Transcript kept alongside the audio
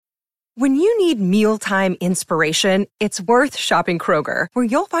When you need mealtime inspiration, it's worth shopping Kroger, where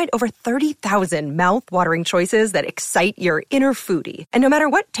you'll find over 30,000 mouth-watering choices that excite your inner foodie. And no matter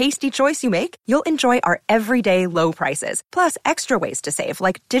what tasty choice you make, you'll enjoy our everyday low prices, plus extra ways to save,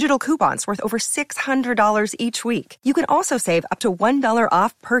 like digital coupons worth over $600 each week. You can also save up to $1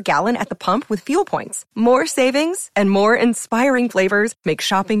 off per gallon at the pump with fuel points. More savings and more inspiring flavors make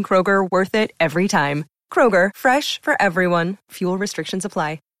shopping Kroger worth it every time. Kroger, fresh for everyone. Fuel restrictions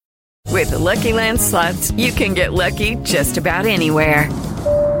apply. With the Lucky Land Slots, you can get lucky just about anywhere.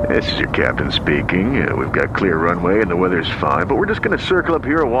 This is your captain speaking. We've got clear runway and the weather's fine, but we're just going to circle up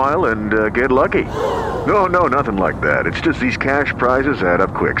here a while and get lucky. No, nothing like that. It's just these cash prizes add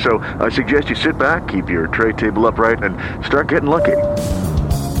up quick. So I suggest you sit back, keep your tray table upright, and start getting lucky.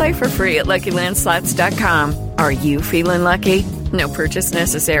 Play for free at LuckyLandSlots.com. Are you feeling lucky? No purchase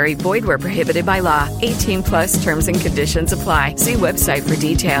necessary. Void where prohibited by law. 18 plus terms and conditions apply. See website for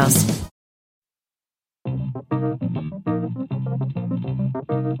details.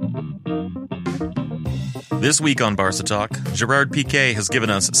 This week on Barca Talk, Gerard Piqué has given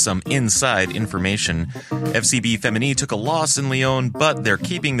us some inside information. FCB Femení took a loss in Lyon, but they're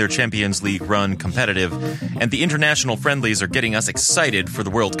keeping their Champions League run competitive, and the international friendlies are getting us excited for the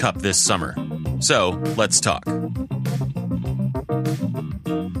World Cup this summer. So, let's talk.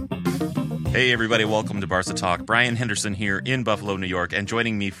 Hey everybody, welcome to Barca Talk. Brian Henderson here in Buffalo, New York, and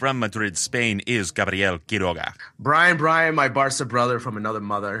joining me from Madrid, Spain is Gabriel Quiroga. Brian, my Barca brother from another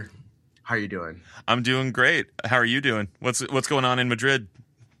mother. How are you doing? I'm doing great. How are you doing? What's going on in Madrid?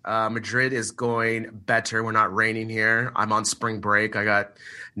 Madrid is going better. We're not raining here. I'm on spring break. I got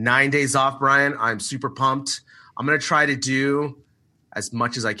 9 days off, Brian. I'm super pumped. I'm going to try to do as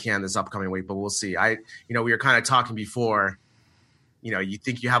much as I can this upcoming week, but we'll see. We were kind of talking before. You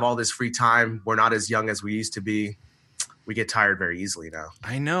think you have all this free time. We're not as young as we used to be. We get tired very easily now.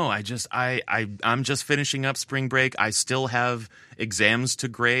 I know. I'm just finishing up spring break. I still have exams to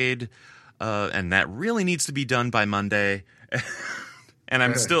grade, and that really needs to be done by Monday. And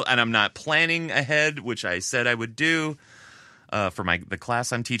I'm not planning ahead, which I said I would do for the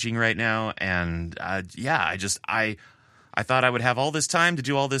class I'm teaching right now. And I thought I would have all this time to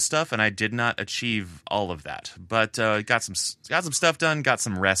do all this stuff, and I did not achieve all of that. But got some stuff done, got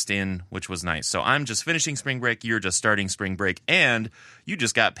some rest in, which was nice. So I'm just finishing spring break. You're just starting spring break, and you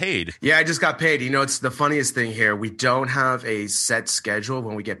just got paid. Yeah, I just got paid. It's the funniest thing here. We don't have a set schedule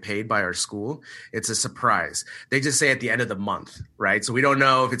when we get paid by our school. It's a surprise. They just say at the end of the month, right? So we don't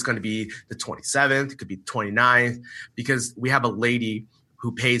know if it's going to be the 27th. It could be 29th, because we have a lady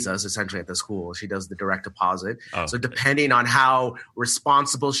who pays us essentially at the school. She does the direct deposit. Oh. So depending on how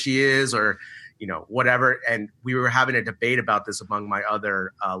responsible she is or, whatever. And we were having a debate about this among my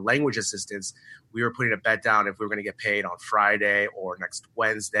other language assistants. We were putting a bet down if we were going to get paid on Friday or next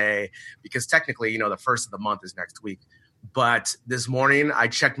Wednesday, because technically, the first of the month is next week. But this morning I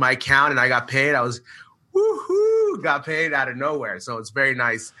checked my account and I got paid. I was, got paid out of nowhere. So it's very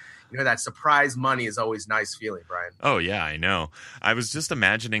nice. That surprise money is always nice feeling, Brian. Oh, yeah, I know. I was just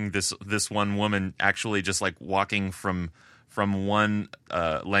imagining this one woman actually just like walking from one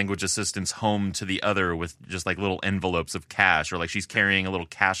language assistant's home to the other with just like little envelopes of cash, or like she's carrying a little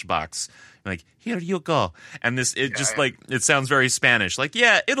cash box. Like, here you go. And it sounds very Spanish. Like,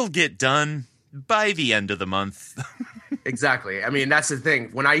 yeah, it'll get done by the end of the month. Exactly. I mean, that's the thing.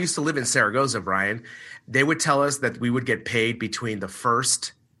 When I used to live in Zaragoza, Brian, they would tell us that we would get paid between the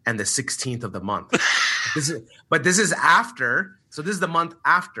 1st and the 16th of the month. But this is after. So this is the month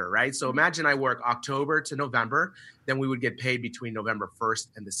after, right? So imagine I work October to November, then we would get paid between November 1st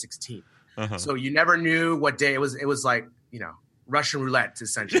and the 16th. Uh-huh. So you never knew what day it was. It was like, Russian roulette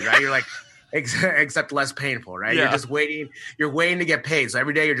essentially, right? You're like, except less painful, right? Yeah. You're just waiting. You're waiting to get paid. So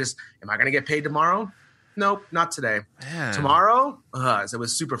every day you're just, am I going to get paid tomorrow? Nope, not today. Man. Tomorrow? So it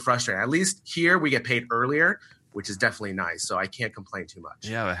was super frustrating. At least here we get paid earlier, which is definitely nice. So I can't complain too much.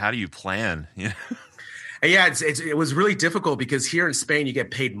 Yeah, but how do you plan? Yeah, it was really difficult because here in Spain you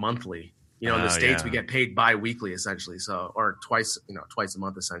get paid monthly. In the States we get paid bi-weekly essentially, or twice a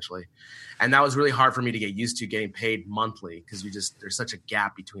month essentially. And that was really hard for me to get used to, getting paid monthly, because there's such a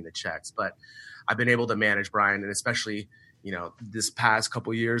gap between the checks. But I've been able to manage, Brian, and especially this past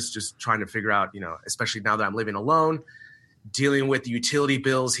couple years, just trying to figure out, especially now that I'm living alone, dealing with the utility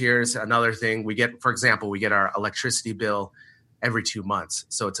bills here is another thing. For example, we get our electricity bill every 2 months.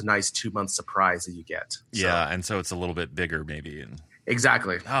 So it's a nice 2-month surprise that you get. Yeah, and so it's a little bit bigger maybe.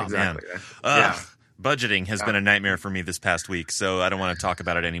 Exactly. Oh, exactly. Man. Budgeting has been a nightmare for me this past week, so I don't want to talk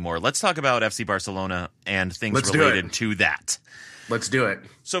about it anymore. Let's talk about FC Barcelona and things related to that. Let's do it.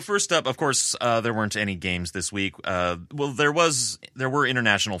 So first up, of course, there weren't any games this week. Well, there were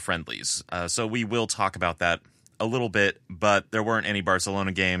international friendlies, so we will talk about that a little bit, but there weren't any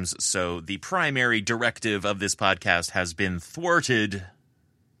Barcelona games, so the primary directive of this podcast has been thwarted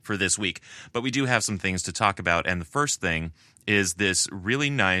for this week. But we do have some things to talk about, and the first thing is this really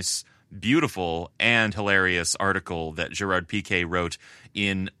nice, beautiful, and hilarious article that Gerard Piqué wrote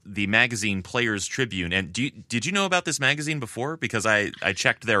in the magazine Players Tribune. And did you know about this magazine before? Because I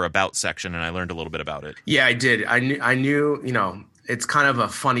checked their About section and I learned a little bit about it. Yeah, I did. I knew, it's kind of a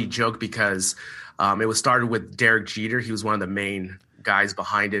funny joke because it was started with Derek Jeter. He was one of the main guys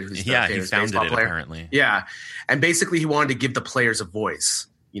behind it. He founded it, apparently. Yeah. And basically he wanted to give the players a voice,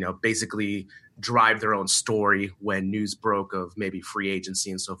 basically drive their own story when news broke of maybe free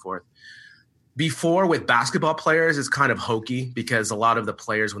agency and so forth. Before, with basketball players, it's kind of hokey because a lot of the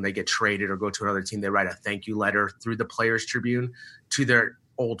players, when they get traded or go to another team, they write a thank you letter through the Players Tribune to their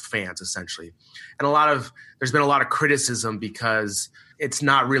old fans, essentially. And there's been a lot of criticism because it's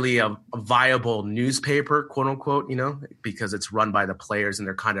not really a viable newspaper, quote unquote, because it's run by the players and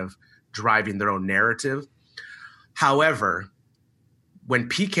they're kind of driving their own narrative. However, when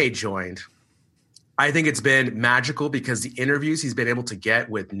Piqué joined, I think it's been magical because the interviews he's been able to get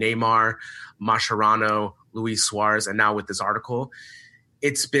with Neymar, Mascherano, Luis Suarez, and now with this article,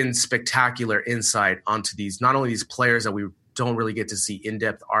 it's been spectacular insight onto not only these players that we don't really get to see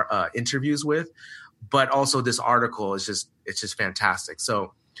in-depth interviews with, but also this article it's just fantastic.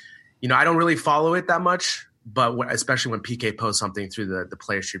 So, I don't really follow it that much, but especially when Piqué posts something through the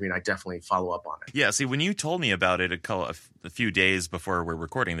Players Tribune, I definitely follow up on it. Yeah, see, when you told me about it a few days before we're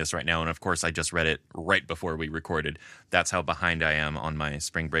recording this right now, and of course I just read it right before we recorded. That's how behind I am on my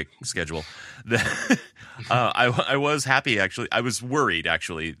spring break schedule. I was happy, actually. I was worried,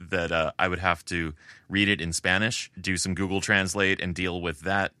 actually, that I would have to read it in Spanish, do some Google Translate, and deal with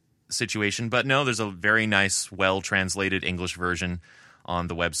that situation. But no, there's a very nice, well-translated English version on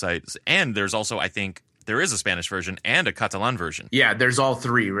the website. And there's also, I think, there is a Spanish version and a Catalan version. Yeah, there's all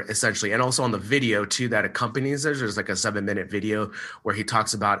three, essentially. And also on the video, too, that accompanies there's like a 7-minute video where he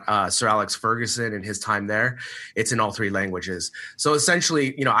talks about Sir Alex Ferguson and his time there. It's in all three languages. So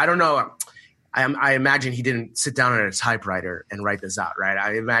essentially, I don't know. I imagine he didn't sit down at a typewriter and write this out, right?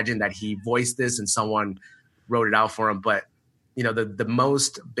 I imagine that he voiced this and someone wrote it out for him. But, the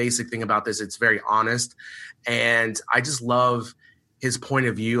most basic thing about this, it's very honest. And I just love his point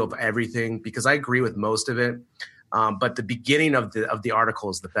of view of everything because I agree with most of it. But the beginning of the article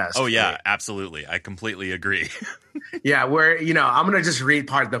is the best. Oh yeah, absolutely. I completely agree. Yeah, where, I'm going to just read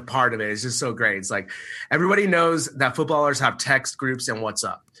part of it. It's just so great. It's like, everybody knows that footballers have text groups and what's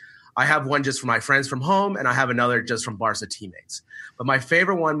up. I have one just for my friends from home and I have another just from Barca teammates. But my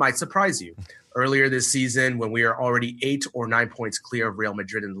favorite one might surprise you. Earlier this season, when we are already 8 or 9 points clear of Real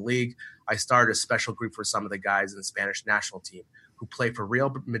Madrid in the league, I started a special group for some of the guys in the Spanish national team who play for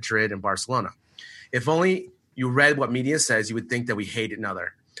Real Madrid and Barcelona. If only you read what media says, you would think that we hate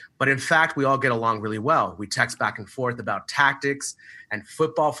another. But in fact, we all get along really well. We text back and forth about tactics and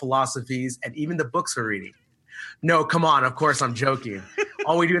football philosophies and even the books we're reading. No, come on. Of course, I'm joking.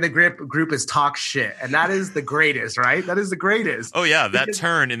 All we do in the group is talk shit. And that is the greatest, right? That is the greatest. Oh, yeah. That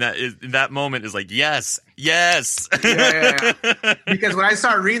turn in that moment is like, yes. Yeah. Because when I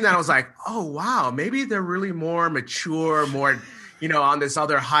started reading that, I was like, oh, wow. Maybe they're really more mature, more, on this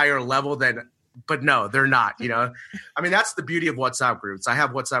other higher level than – but no, they're not, I mean, that's the beauty of WhatsApp groups. I have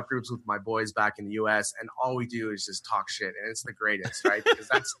WhatsApp groups with my boys back in the U.S., and all we do is just talk shit. And it's the greatest, right? Because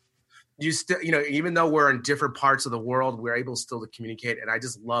that's – you still, even though we're in different parts of the world, we're able still to communicate. And I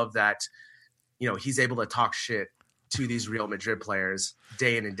just love that, he's able to talk shit to these Real Madrid players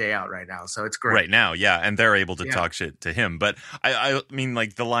day in and day out right now. So it's great. Right now, yeah. And they're able to talk shit to him. But I mean,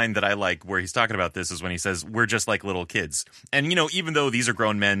 like, the line that I like where he's talking about this is when he says, we're just like little kids. And, even though these are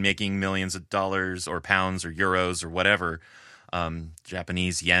grown men making millions of dollars or pounds or euros or whatever,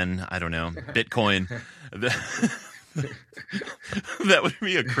 Japanese yen, I don't know, Bitcoin, that would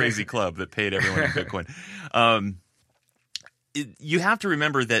be a crazy club that paid everyone in Bitcoin. You have to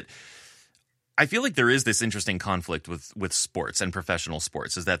remember that I feel like there is this interesting conflict with sports and professional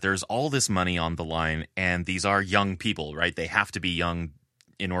sports, is that there's all this money on the line, and these are young people, right? They have to be young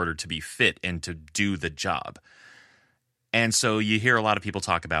in order to be fit and to do the job. And so you hear a lot of people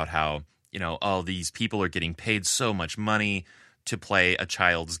talk about how, these people are getting paid so much money to play a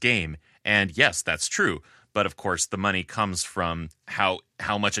child's game. And yes, that's true. But of course, the money comes from how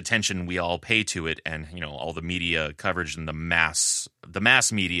much attention we all pay to it, and all the media coverage and the mass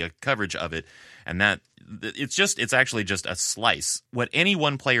media coverage of it, and that it's actually just a slice. What any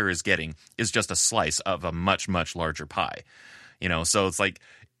one player is getting is just a slice of a much, much larger pie. So it's like,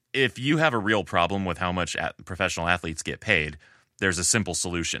 if you have a real problem with how much professional athletes get paid, there's a simple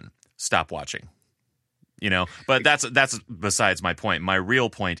solution: stop watching. But that's besides my point. My real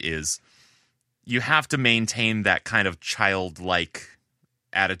point is, you have to maintain that kind of childlike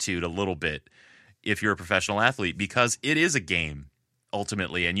attitude a little bit if you're a professional athlete, because it is a game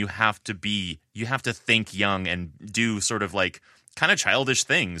ultimately, and you have to think young and do sort of like kind of childish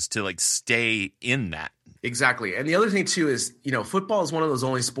things to like stay in that. Exactly. And the other thing too is, football is one of those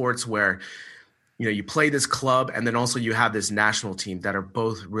only sports where, you play this club and then also you have this national team that are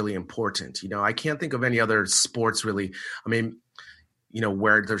both really important. I can't think of any other sports really. I mean,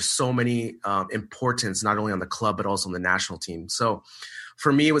 where there's so many importance, not only on the club, but also on the national team. So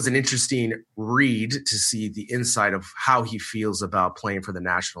for me, it was an interesting read to see the inside of how he feels about playing for the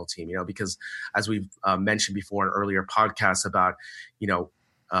national team, because as we've mentioned before in earlier podcasts about,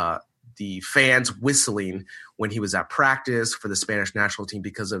 the fans whistling when he was at practice for the Spanish national team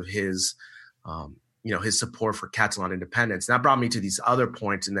because of his, his support for Catalan independence. And that brought me to these other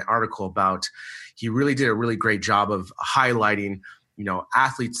points in the article about he really did a really great job of highlighting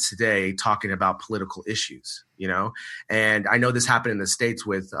athletes today talking about political issues, and I know this happened in the States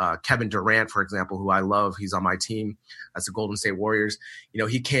with Kevin Durant, for example, who I love. He's on my team as the Golden State Warriors.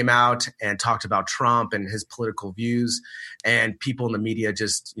 He came out and talked about Trump and his political views, and people in the media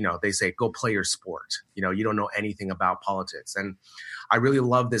just, they say, go play your sport. You don't know anything about politics. And I really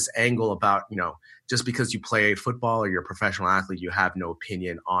love this angle about, just because you play football or you're a professional athlete, you have no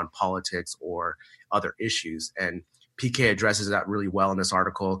opinion on politics or other issues. And PK addresses that really well in this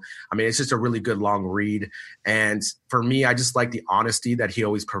article. I mean, it's just a really good long read. And for me, I just like the honesty that he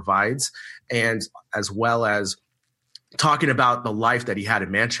always provides, and as well as talking about the life that he had in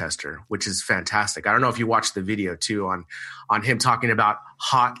Manchester, which is fantastic. I don't know if you watched the video too on him talking about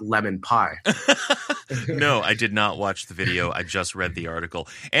hot lemon pie. No, I did not watch the video. I just read the article.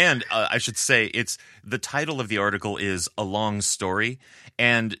 And I should say, the title of the article is A Long Story.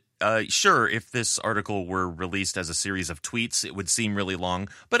 And sure, if this article were released as a series of tweets, it would seem really long.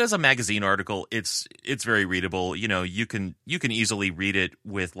 But as a magazine article, it's very readable. You can easily read it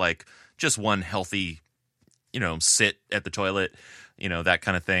with like just one healthy, sit at the toilet, that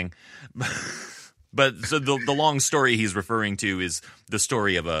kind of thing. But so the long story he's referring to is the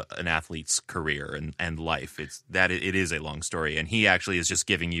story of an athlete's career and life. It is a long story, and he actually is just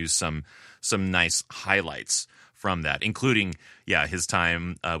giving you some nice highlights from that, including, his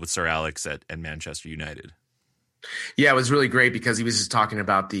time with Sir Alex at Manchester United. Yeah, it was really great because he was just talking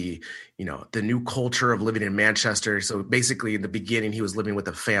about the new culture of living in Manchester. So basically in the beginning, he was living with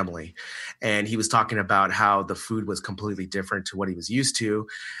a family, and he was talking about how the food was completely different to what he was used to.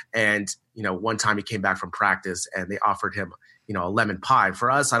 And, one time he came back from practice and they offered him, a lemon pie.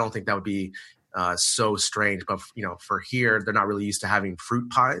 For us, I don't think that would be so strange, but for here, they're not really used to having fruit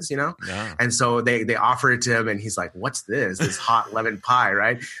pies, Yeah. And so they offered it to him, and he's like, what's this hot lemon pie,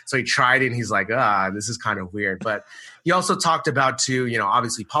 right? So he tried it, and he's like, this is kind of weird. But he also talked about too,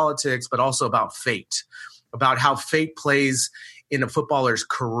 obviously politics, but also about fate, about how fate plays in a footballer's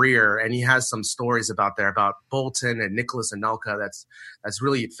career. And he has some stories about Bolton and Nicolas Anelka. That's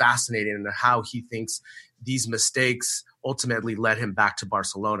really fascinating, and how he thinks these mistakes ultimately led him back to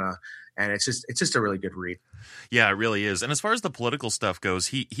Barcelona. And it's just a really good read. Yeah, it really is. And as far as the political stuff goes,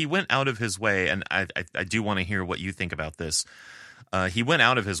 he went out of his way, and I do want to hear what you think about this. He went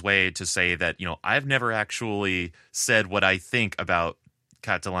out of his way to say that, I've never actually said what I think about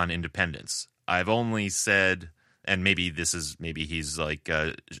Catalan independence. I've only said, and maybe he's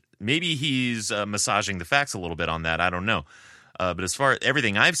massaging the facts a little bit on that. I don't know. But as far as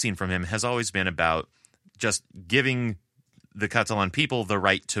everything I've seen from him has always been about just giving the Catalan people the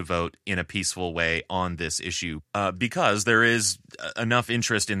right to vote in a peaceful way on this issue, because there is enough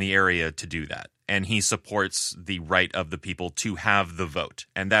interest in the area to do that. And he supports the right of the people to have the vote.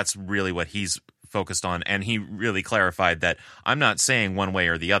 And that's really what he's focused on. And he really clarified that I'm not saying one way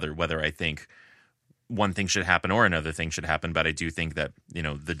or the other whether I think one thing should happen or another thing should happen, but I do think that,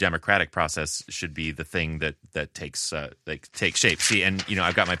 the democratic process should be the thing that takes shape. See, and,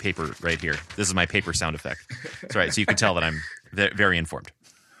 I've got my paper right here. This is my paper sound effect. That's right. So you can tell that I'm very informed.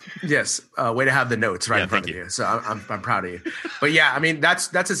 Yes. Way to have the notes right in front of you. So I'm proud of you. But yeah, I mean,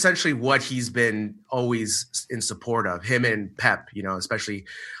 that's essentially what he's been always in support of, him and Pep, especially,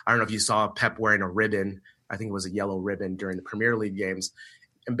 I don't know if you saw Pep wearing a ribbon. I think it was a yellow ribbon during the Premier League games.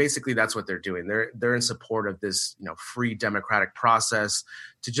 And basically that's what they're doing. They're in support of this, free democratic process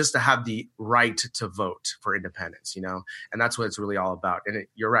to have the right to vote for independence, and that's what it's really all about. And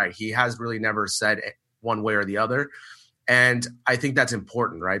you're right. He has really never said one way or the other. And I think that's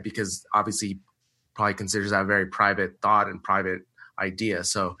important, right? Because obviously he probably considers that a very private thought and private idea.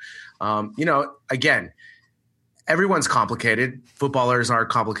 So, again, everyone's complicated. Footballers are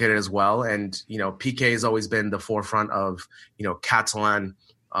complicated as well. And, PK has always been the forefront of, Catalan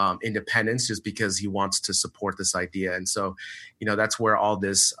independence, just because he wants to support this idea. And so, that's where all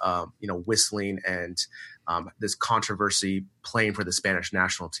this, whistling and this controversy playing for the Spanish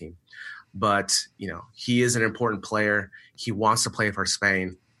national team. But, he is an important player. He wants to play for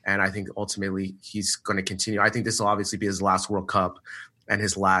Spain. And I think ultimately he's going to continue. I think this will obviously be his last World Cup and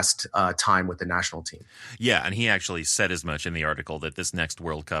his last time with the national team. Yeah, and he actually said as much in the article that this next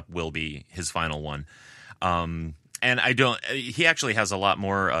World Cup will be his final one. And he actually has a lot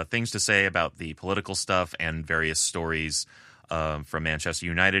more things to say about the political stuff and various stories from Manchester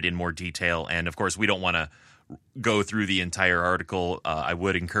United in more detail. And of course, we don't want to go through the entire article. I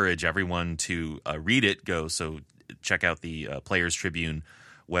would encourage everyone to read it. So check out the Players Tribune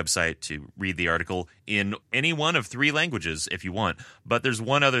website to read the article in any one of 3 languages if you want. But there's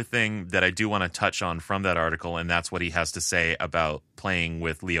one other thing that I do want to touch on from that article, and that's what he has to say about playing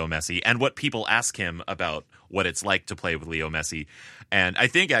with Leo Messi and what people ask him about what it's like to play with Leo Messi. And I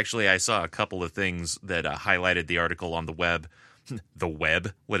think actually I saw a couple of things that highlighted the article on the web. The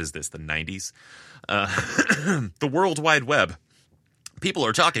web? What is this, the 90s? The World Wide Web. People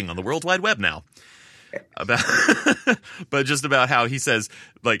are talking on the World Wide Web now. But just about how he says,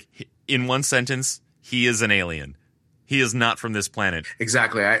 like, in one sentence, he is an alien. He is not from this planet.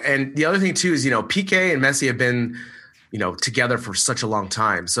 Exactly. And the other thing too is, PK and Messi have been, together for such a long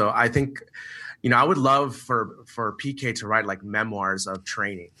time. So I think, I would love for PK to write like memoirs of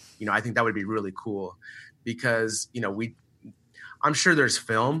training. I think that would be really cool because, I'm sure there's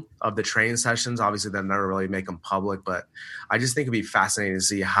film of the training sessions. Obviously, they'll never really make them public, but I just think it'd be fascinating to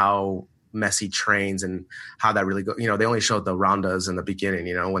see how Messi trains and how that really goes. They only showed the roundas in the beginning,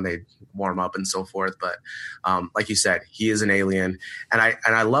 when they warm up and so forth. But like you said, he is an alien. And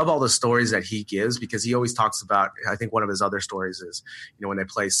I love all the stories that he gives because he always talks about, I think one of his other stories is, when they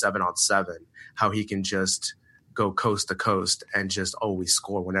play 7-on-7, how he can just go coast to coast and just always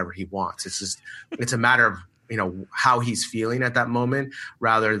score whenever he wants. It's a matter of, how he's feeling at that moment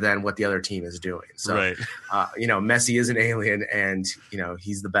rather than what the other team is doing. So, right. Messi is an alien and,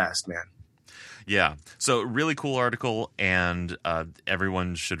 he's the best, man. Yeah. So really cool article, and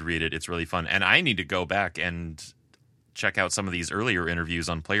everyone should read it. It's really fun. And I need to go back and check out some of these earlier interviews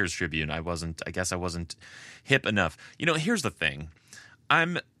on Players Tribune. I guess I wasn't hip enough. Here's the thing.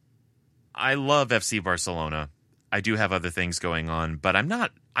 I love FC Barcelona. I do have other things going on, but I'm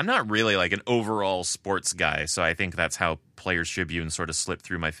not really like an overall sports guy. So I think that's how Players Tribune sort of slipped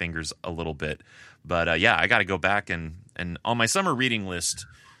through my fingers a little bit. But I got to go back and on my summer reading list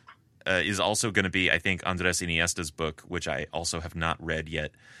is also going to be, I think, Andres Iniesta's book, which I also have not read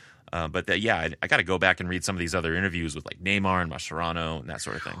yet. I got to go back and read some of these other interviews with like Neymar and Mascherano and that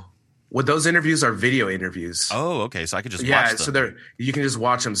sort of thing. Well, those interviews are video interviews. Oh, okay. So I could just watch them. So you can just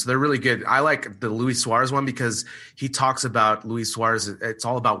watch them. So they're really good. I like the Luis Suarez one because he talks about Luis Suarez. It's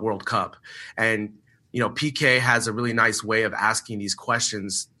all about World Cup. And, PK has a really nice way of asking these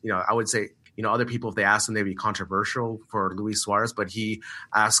questions. I would say, other people, if they ask them, they'd be controversial for Luis Suarez. But he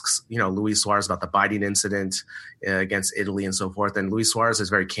asks, Luis Suarez about the biting incident against Italy and so forth. And Luis Suarez is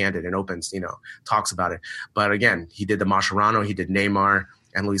very candid and opens, talks about it. But again, he did the Mascherano, he did Neymar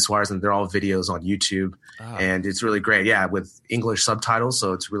and Luis Suarez, and they're all videos on YouTube, and it's really great. Yeah, with English subtitles,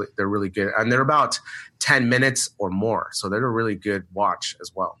 so they're really good, and they're about 10 minutes or more, so they're a really good watch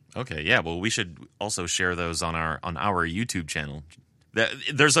as well. Okay, yeah. Well, we should also share those on our YouTube channel.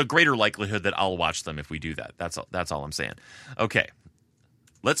 There's a greater likelihood that I'll watch them if we do that. That's all I'm saying. Okay,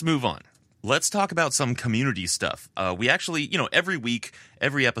 let's move on. Let's talk about some community stuff. We actually, every week,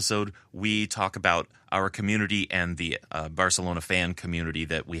 every episode, we talk about our community and the Barcelona fan community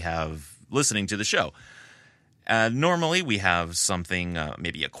that we have listening to the show. Normally, we have something,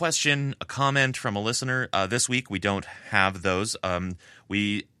 maybe a question, a comment from a listener. This week, we don't have those.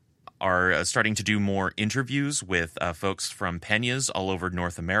 We are starting to do more interviews with folks from Peñas all over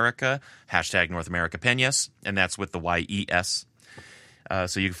North America, # North America Peñas, and that's with the YES.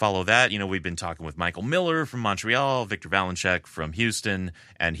 So you can follow that. We've been talking with Michael Miller from Montreal, Victor Valenchek from Houston,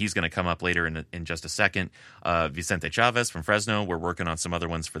 and he's going to come up later in just a second. Vicente Chavez from Fresno. We're working on some other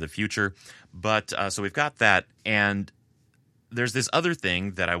ones for the future. But so we've got that. And there's this other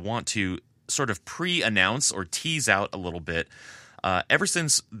thing that I want to sort of pre-announce or tease out a little bit. Ever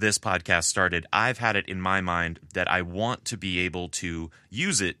since this podcast started, I've had it in my mind that I want to be able to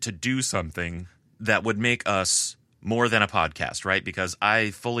use it to do something that would make us more than a podcast, right? Because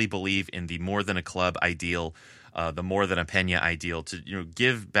I fully believe in the more than a club ideal. the More Than a Pena ideal, to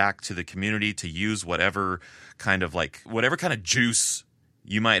give back to the community, to use whatever kind of juice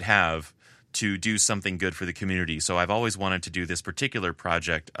you might have to do something good for the community. So I've always wanted to do this particular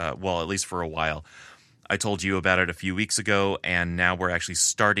project, at least for a while. I told you about it a few weeks ago, and now we're actually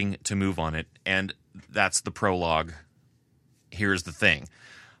starting to move on it. And that's the prologue. Here's the thing.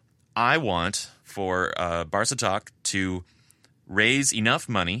 I want for Barca Talk to raise enough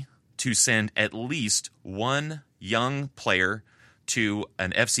money to send at least one young player to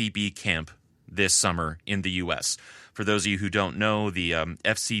an FCB camp this summer in the U.S. For those of you who don't know, the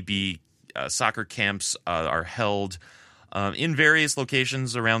FCB soccer camps are held in various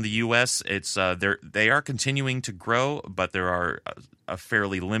locations around the U.S. They are continuing to grow, but there are a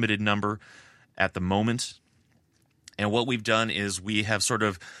fairly limited number at the moment. And what we've done is we have sort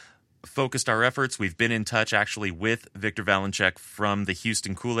of focused our efforts. We've been in touch actually with Victor Valenchek from the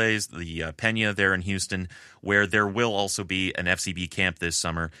Houston Kool-A's, the Pena there in Houston, where there will also be an FCB camp this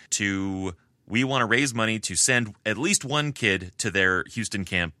summer. We want to raise money to send at least one kid to their Houston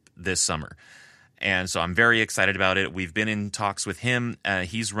camp this summer. And so I'm very excited about it. We've been in talks with him.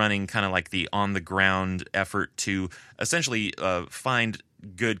 He's running kind of like the on-the-ground effort to essentially find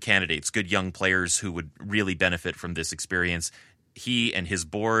good candidates, good young players who would really benefit from this experience. He and his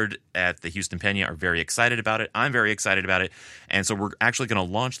board at the Houston Pena are very excited about it. I'm very excited about it. And so we're actually going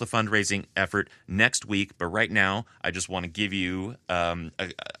to launch the fundraising effort next week. But right now, I just want to give you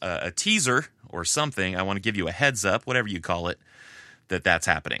a teaser or something. I want to give you a heads up, whatever you call it, that's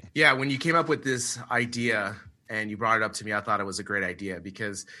happening. Yeah, when you came up with this idea and you brought it up to me, I thought it was a great idea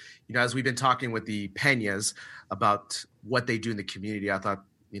because, as we've been talking with the Peñas about what they do in the community, I thought,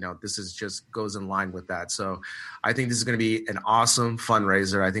 this is just goes in line with that. So I think this is going to be an awesome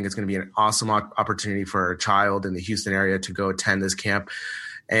fundraiser. I think it's going to be an awesome opportunity for a child in the Houston area to go attend this camp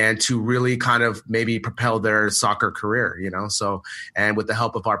and to really kind of maybe propel their soccer career, So, and with the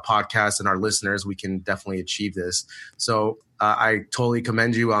help of our podcast and our listeners, we can definitely achieve this. So I totally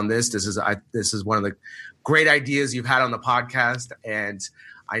commend you on this. This is one of the great ideas you've had on the podcast, and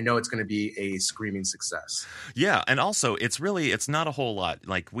I know it's going to be a screaming success. Yeah, and also it's not a whole lot.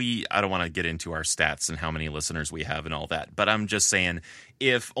 I don't want to get into our stats and how many listeners we have and all that, but I'm just saying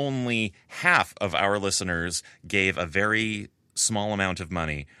if only half of our listeners gave a very small amount of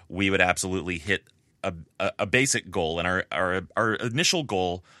money, we would absolutely hit a basic goal. And our initial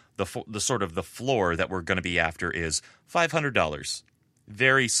goal, the sort of the floor that we're going to be after is $500.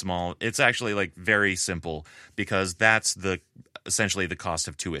 Very small. It's actually very simple because that's essentially the cost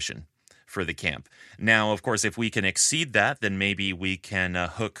of tuition for the camp. Now, of course, if we can exceed that, then maybe we can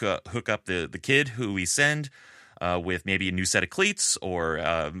hook up the kid who we send with maybe a new set of cleats, or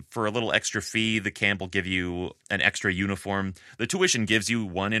for a little extra fee, the camp will give you an extra uniform. The tuition gives you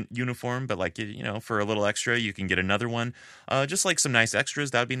one uniform, but for a little extra, you can get another one. Just some nice extras,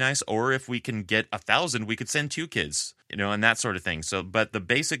 that would be nice. Or if we can get 1,000, we could send 2 kids, and that sort of thing. So, but the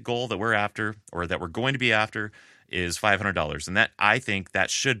basic goal that we're after, or that we're going to be after, is $500, and I think that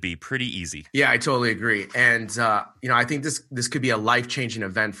should be pretty easy. Yeah, I totally agree, and I think this could be a life-changing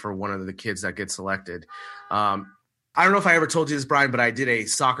event for one of the kids that gets selected. I don't know if I ever told you this, Brian, but I did a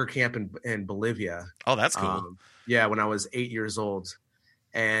soccer camp in Bolivia. Oh, that's cool. When I was 8 years old,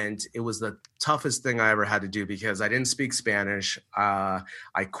 and it was the toughest thing I ever had to do because I didn't speak Spanish. I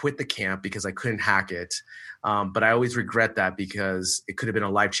quit the camp because I couldn't hack it. But I always regret that because it could have been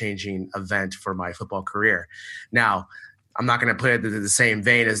a life-changing event for my football career. Now, I'm not going to put it in the same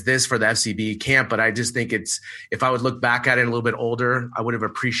vein as this for the FCB camp, but I just think if I would look back at it a little bit older, I would have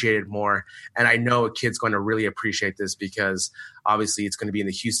appreciated more. And I know a kid's going to really appreciate this because obviously it's going to be in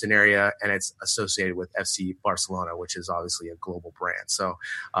the Houston area and it's associated with FC Barcelona, which is obviously a global brand. So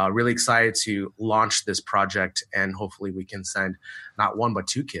really excited to launch this project, and hopefully we can send not 1, but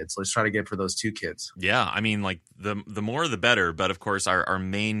 2 kids. Let's try to get for those 2 kids. Yeah. I mean, the more, the better. But of course our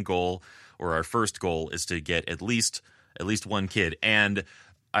main goal, or our first goal, is to get at least 1 kid. And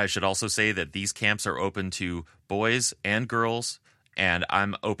I should also say that these camps are open to boys and girls, and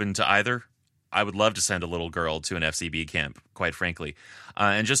I'm open to either. I would love to send a little girl to an FCB camp, quite frankly.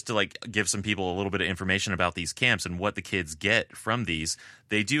 And just to give some people a little bit of information about these camps and what the kids get from these,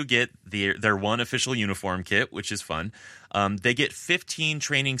 they do get their one official uniform kit, which is fun. They get 15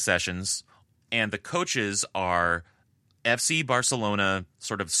 training sessions, and the coaches are FC Barcelona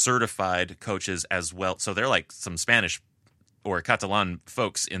sort of certified coaches as well. So they're some Spanish or Catalan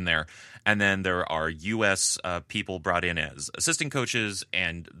folks in there. And then there are U.S. People brought in as assistant coaches,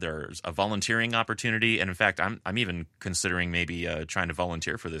 and there's a volunteering opportunity. And in fact, I'm even considering maybe trying to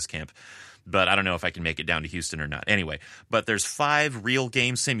volunteer for this camp. But I don't know if I can make it down to Houston or not. Anyway, but there's 5 real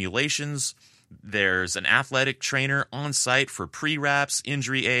game simulations. There's an athletic trainer on site for pre-wraps,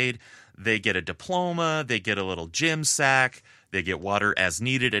 injury aid. They get a diploma. They get a little gym sack. They get water as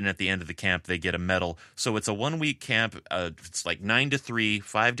needed, and at the end of the camp, they get a medal. So it's a 1-week camp. It's like 9 to 3,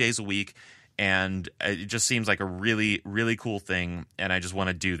 5 days a week, and it just seems like a really, really cool thing. And I just want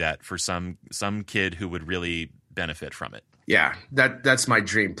to do that for some kid who would really benefit from it. Yeah, that's my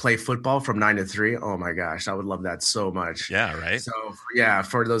dream. Play football from 9 to 3. Oh my gosh, I would love that so much. Yeah, right. So yeah,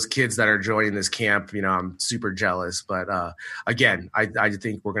 for those kids that are joining this camp, I'm super jealous. But again, I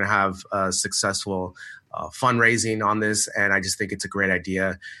think we're gonna have a successful fundraising on this, and I just think it's a great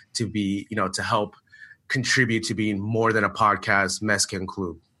idea to be, to help contribute to being more than a podcast, Mezcal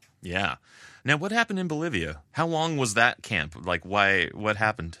Club. Yeah. Now, what happened in Bolivia? How long was that camp? Like, why? What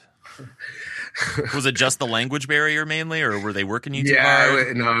happened? Was it just the language barrier mainly, or were they working you too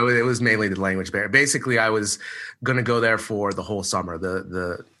hard? No, it was mainly the language barrier. Basically, I was going to go there for the whole summer.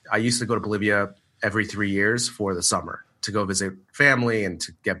 I used to go to Bolivia every 3 years for the summer to go visit family and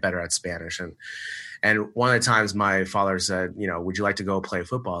to get better at Spanish. And one of the times my father said, would you like to go play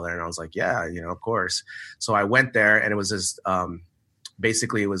football there? And I was like, yeah, of course. So I went there, and it was this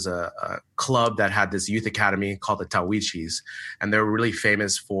basically, it was a club that had this youth academy called the Tawichis, and they were really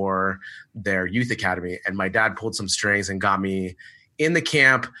famous for their youth academy. And my dad pulled some strings and got me in the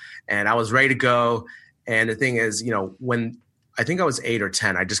camp, and I was ready to go. And the thing is, when I think I was 8 or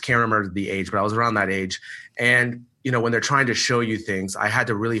 10, I just can't remember the age, but I was around that age. And when they're trying to show you things, I had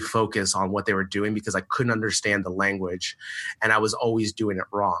to really focus on what they were doing because I couldn't understand the language, and I was always doing it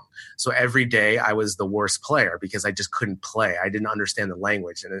wrong. So every day I was the worst player because I just couldn't play. I didn't understand the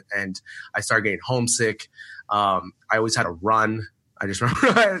language, and I started getting homesick. I always had to run. I just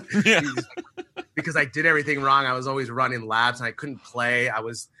remember because I did everything wrong. I was always running laps, and I couldn't play. I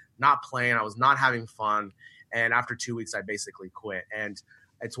was not playing. I was not having fun. And after 2 weeks, I basically quit. And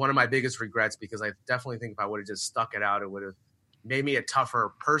it's one of my biggest regrets because I definitely think if I would have just stuck it out, it would have made me a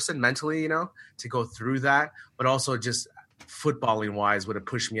tougher person mentally, to go through that. But also just footballing wise would have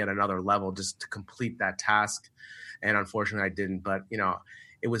pushed me at another level just to complete that task. And unfortunately, I didn't. But,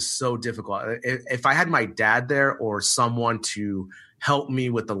 it was so difficult. If I had my dad there or someone to help me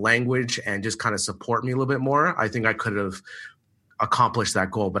with the language and just kind of support me a little bit more, I think I could have accomplish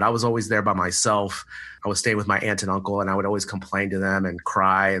that goal. But I was always there by myself. I was staying with my aunt and uncle, and I would always complain to them and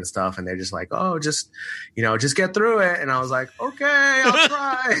cry and stuff. And they're just like, oh, just get through it. And I was like, okay, I'll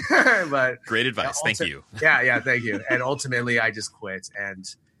try. But great advice. Thank you. Yeah. Thank you. And ultimately I just quit. And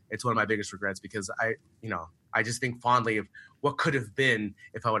it's one of my biggest regrets because I just think fondly of what could have been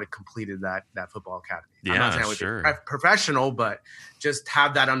if I would have completed that football academy. Yeah, I'm not saying I would be professional, but just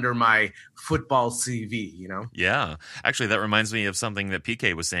have that under my football CV, Yeah. Actually, that reminds me of something that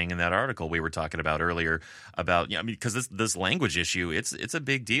PK was saying in that article we were talking about earlier about, because this language issue, it's a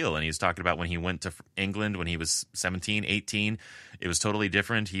big deal. And he was talking about when he went to England when he was 17, 18, it was totally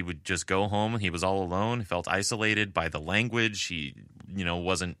different. He would just go home. He was all alone. He felt isolated by the language. He,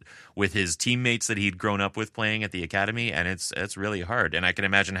 wasn't with his teammates that he'd grown up with playing at the academy. And it's really hard. And I can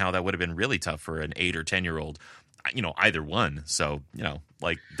imagine how that would have been really tough for an 8 or 10-year-old, either one. So,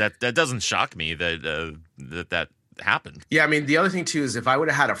 like that doesn't shock me that happened. Yeah. I mean, the other thing too, is if I would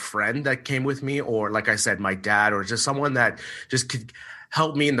have had a friend that came with me, or like I said, my dad, or just someone that just could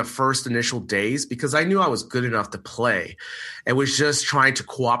help me in the first initial days, because I knew I was good enough to play. It was just trying to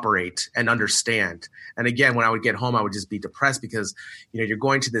cooperate and understand. And again, when I would get home, I would just be depressed because, you're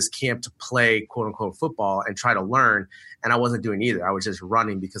going to this camp to play quote unquote football and try to learn. And I wasn't doing either. I was just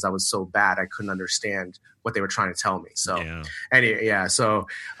running because I was so bad. I couldn't understand what they were trying to tell me. So anyway, yeah. So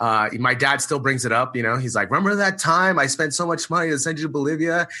my dad still brings it up. He's like, remember that time I spent so much money to send you to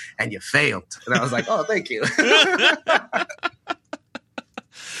Bolivia and you failed? And I was like, oh, thank you.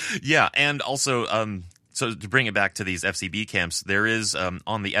 Yeah. And also, so to bring it back to these FCB camps, there is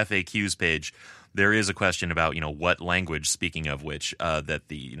on the FAQs page, there is a question about, what language, speaking of which, that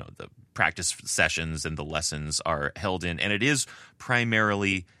the practice sessions and the lessons are held in. And it is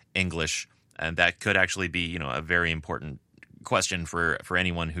primarily English. And that could actually be, a very important question for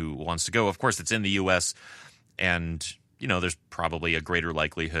anyone who wants to go. Of course, it's in the U.S. and, there's probably a greater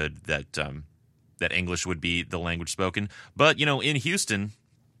likelihood that that English would be the language spoken. But, in Houston,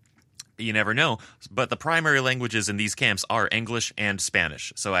 you never know. But the primary languages in these camps are English and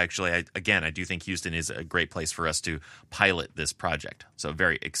Spanish. So actually, I do think Houston is a great place for us to pilot this project. So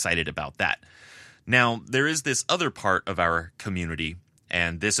very excited about that. Now, there is this other part of our community,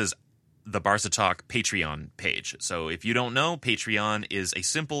 and this is the Barca Talk Patreon page. So if you don't know, Patreon is a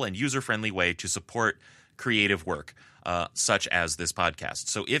simple and user-friendly way to support creative work, such as this podcast.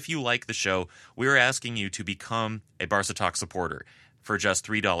 So if you like the show, we're asking you to become a Barca Talk supporter for just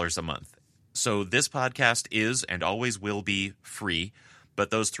 $3 a month. So this podcast is and always will be free,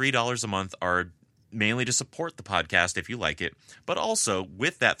 but those $3 a month are mainly to support the podcast if you like it. But also,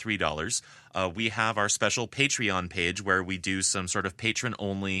 with that $3, we have our special Patreon page where we do some sort of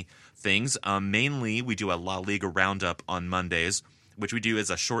patron-only things. Mainly, we do a La Liga roundup on Mondays, which we do as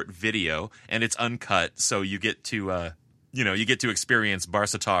a short video, and it's uncut, so you get to, you get to experience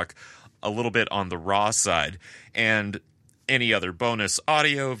Barca Talk a little bit on the raw side, and any other bonus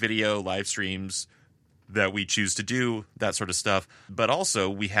audio, video, live streams that we choose to do, that sort of stuff. But also,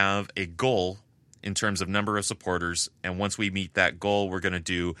 we have a goal in terms of number of supporters, and once we meet that goal, we're going to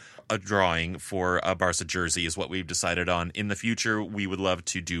do a drawing for a Barca jersey is what we've decided on. In the future, we would love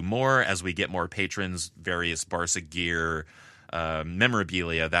to do more as we get more patrons, various Barca gear,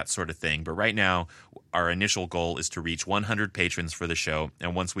 memorabilia, that sort of thing. But right now, our initial goal is to reach 100 patrons for the show,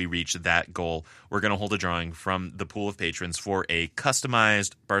 and once we reach that goal, we're going to hold a drawing from the pool of patrons for a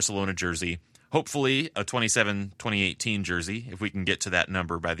customized Barcelona jersey. Hopefully a 2018 jersey, if we can get to that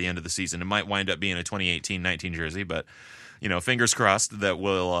number by the end of the season. It might wind up being a 2018-19 jersey, but fingers crossed that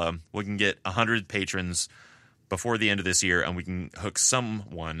we can get 100 patrons before the end of this year, and we can hook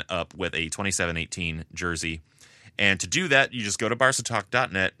someone up with a 27-18 jersey. And to do that, you just go to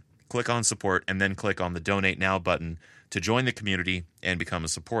barcatalk.net, click on support, and then click on the Donate Now button to join the community and become a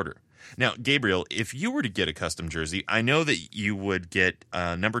supporter. Now, Gabriel, if you were to get a custom jersey, I know that you would get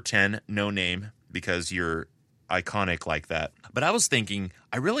number 10, no name, because you're iconic like that. But I was thinking,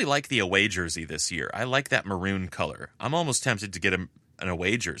 I really like the away jersey this year. I like that maroon color. I'm almost tempted to get an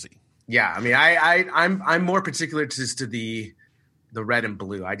away jersey. Yeah, I mean, I'm more particular to the red and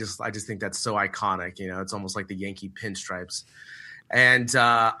blue. I just think that's so iconic. It's almost like the Yankee pinstripes. And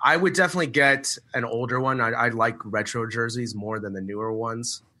I would definitely get an older one. I like retro jerseys more than the newer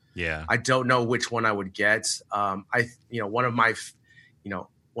ones. Yeah. I don't know which one I would get. One of my,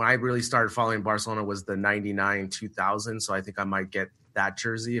 when I really started following Barcelona was the 99-2000. So I think I might get that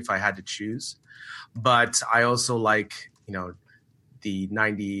jersey if I had to choose. But I also like, the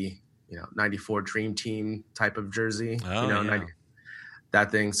 94 Dream Team type of jersey,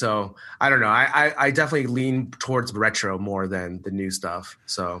 that thing. So I don't know. I definitely lean towards retro more than the new stuff.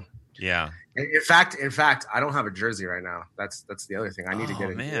 So yeah. In fact, I don't have a jersey right now. That's the other thing. I need to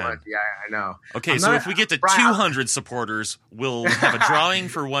get a new one. Yeah, I know. Okay, so if we get to 200 supporters, we'll have a drawing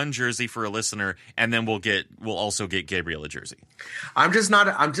for one jersey for a listener, and then we'll also get Gabriel a jersey. I'm just not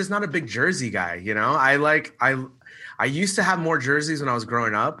a big jersey guy. I used to have more jerseys when I was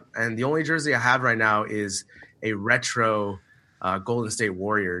growing up, and the only jersey I have right now is a retro Golden State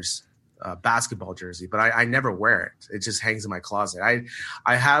Warriors basketball jersey, but I never wear it. It just hangs in my closet.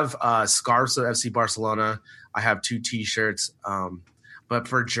 I have scarves of FC Barcelona. I have 2 T-shirts. But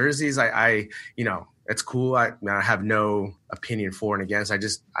for jerseys, I it's cool. I have no opinion for and against.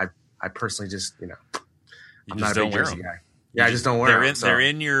 I personally just, I'm not a big jersey guy. Yeah, I just don't wear them. They're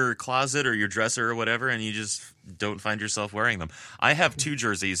in your closet or your dresser or whatever, and you just don't find yourself wearing them. I have 2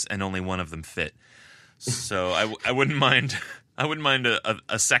 jerseys, and only one of them fit. So I wouldn't mind. I wouldn't mind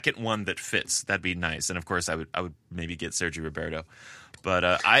a second one that fits. That'd be nice. And of course, I would maybe get Sergio Roberto. But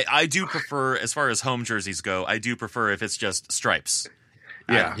I do prefer, as far as home jerseys go, I do prefer if it's just stripes.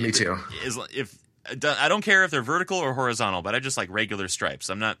 Yeah, me too. I don't care if they're vertical or horizontal, but I just like regular stripes.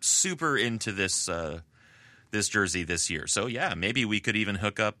 I'm not super into this jersey this year. So yeah, maybe we could even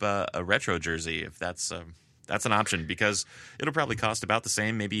hook up a retro jersey if that's an option, because it'll probably cost about the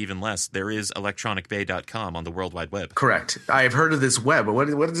same, maybe even less. There is electronicbay.com on the World Wide Web. Correct. I've heard of this web, but what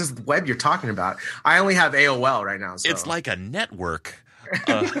is this web you're talking about? I only have AOL right now. So. It's like a network.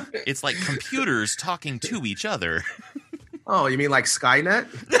 It's like computers talking to each other. Oh, you mean like Skynet?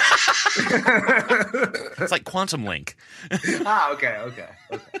 It's like Quantum Link. Okay.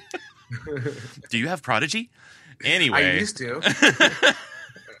 Do you have Prodigy? Anyway. I used to.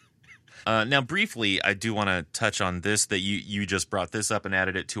 Now, briefly, I do want to touch on this, that you just brought this up and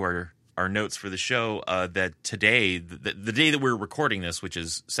added it to our notes for the show, that today, the day that we're recording this, which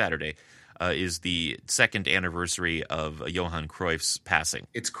is Saturday, is the 2nd anniversary of Johan Cruyff's passing.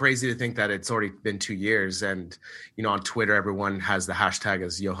 It's crazy to think that it's already been 2 years, and on Twitter, everyone has the hashtag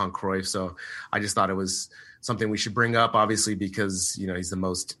as Johan Cruyff, so I just thought it was something we should bring up, obviously, because he's the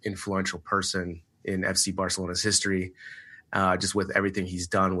most influential person in FC Barcelona's history. Just with everything he's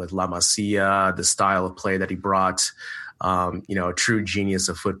done with La Masia, the style of play that he brought, a true genius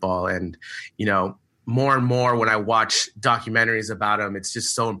of football. And, more and more when I watch documentaries about him, it's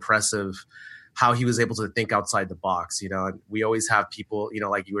just so impressive how he was able to think outside the box. We always have people,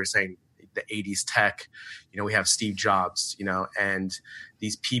 like you were saying, the 80s tech, we have Steve Jobs, and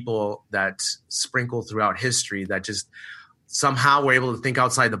these people that sprinkle throughout history that just somehow were able to think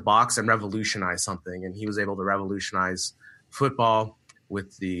outside the box and revolutionize something. And he was able to revolutionize football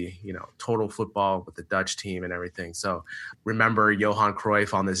with the, total football with the Dutch team and everything. So remember Johan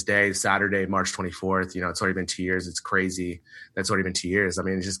Cruyff on this day, Saturday, March 24th. It's already been 2 years. It's crazy. That's already been 2 years. I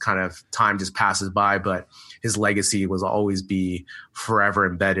mean, it's just kind of time just passes by, but his legacy will always be forever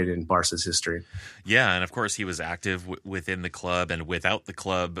embedded in Barca's history. Yeah, and of course he was active within the club and without the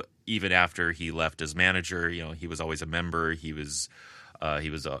club. Even after he left as manager, he was always a member. He was,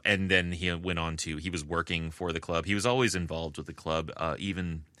 and then he went on to, he was working for the club. He was always involved with the club,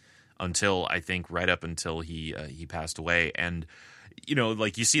 even until, I think, right up until he passed away. And,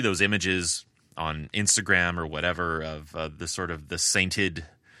 like you see those images on Instagram or whatever of the sort of the sainted,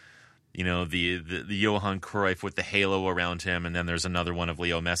 the Johan Cruyff with the halo around him. And then there's another one of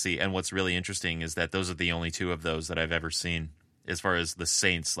Leo Messi. And what's really interesting is that those are the only two of those that I've ever seen as far as the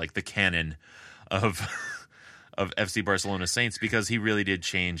Saints, like the canon of FC Barcelona Saints, because he really did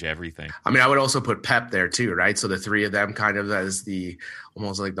change everything. I mean, I would also put Pep there too, right? So the three of them kind of as the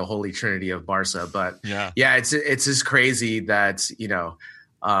almost like the holy trinity of Barca. But yeah, it's just crazy that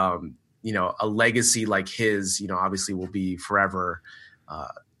a legacy like his, obviously will be forever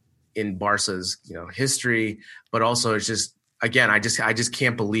in Barca's history. But also, it's just, again, I just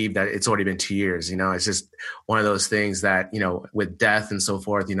can't believe that it's already been 2 years. It's just one of those things that, with death and so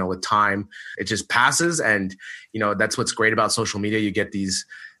forth, with time, it just passes. And, that's what's great about social media. You get these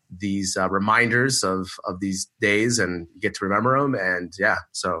reminders of these days and you get to remember them. And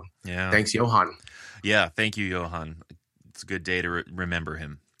thanks, Johan. Yeah. Thank you, Johan. It's a good day to remember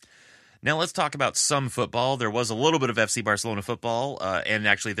him. Now let's talk about some football. There was a little bit of FC Barcelona football, and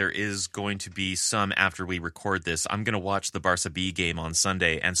actually there is going to be some after we record this. I'm going to watch the Barca B game on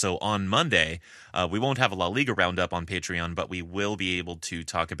Sunday, and so on Monday, we won't have a La Liga roundup on Patreon, but we will be able to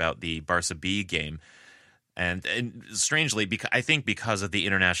talk about the Barca B game. And strangely, I think because of the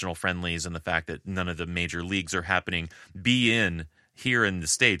international friendlies and the fact that none of the major leagues are happening, BN here in the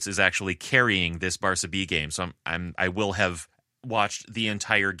States is actually carrying this Barca B game. So I will have watched the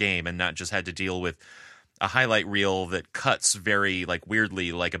entire game and not just had to deal with a highlight reel that cuts very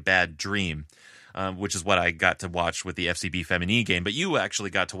weirdly like a bad dream, which is what I got to watch with the FCB Femení game. But you actually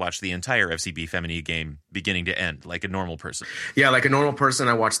got to watch the entire FCB Femení game beginning to end like a normal person. Yeah, like a normal person,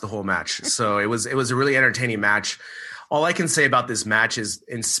 I watched the whole match. So it was a really entertaining match. All I can say about this match is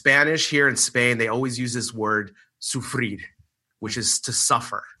in Spanish here in Spain, they always use this word sufrir, which is to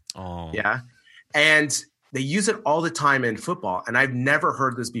suffer. Oh. Yeah. And they use it all the time in football, and I've never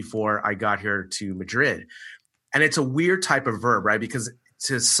heard this before I got here to Madrid. And it's a weird type of verb, right? Because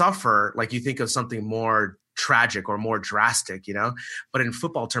to suffer, like you think of something more tragic or more drastic, but in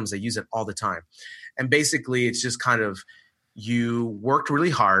football terms, they use it all the time. And basically, it's just kind of you worked really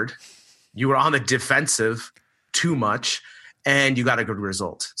hard, you were on the defensive too much, and you got a good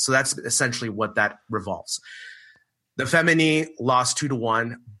result. So that's essentially what that revolves. The Femení lost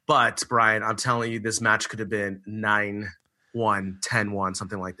 2-1, but Brian, I'm telling you, this match could have been 9-1, 10-1,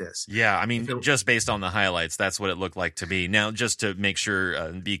 something like this. Yeah, I mean, just based on the highlights, that's what it looked like to me. Now, just to make sure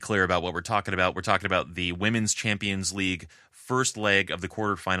and be clear about what we're talking about the Women's Champions League first leg of the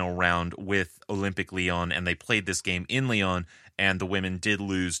quarterfinal round with Olympique Lyon, and they played this game in Lyon, and the women did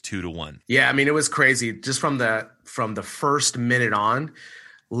lose 2-1. Yeah, I mean, it was crazy. Just from the first minute on,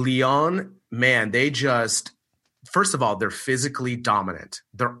 Lyon, man, they just... First of all, they're physically dominant.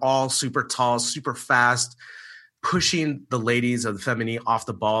 They're all super tall, super fast, pushing the ladies of the Femení off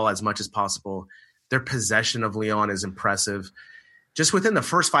the ball as much as possible. Their possession of Lyon is impressive. Just within the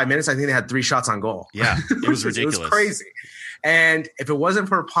first 5 minutes, I think they had 3 shots on goal. Yeah, it was ridiculous. It was crazy. And if it wasn't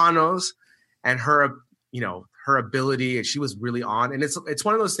for Panos and her, her ability, and she was really on. And it's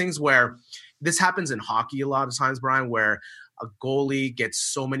one of those things where this happens in hockey a lot of times, Brian, where a goalie gets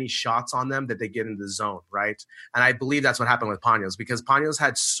so many shots on them that they get in the zone, right? And I believe that's what happened with Panos, because Panos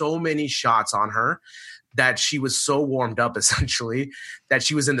had so many shots on her that she was so warmed up, essentially, that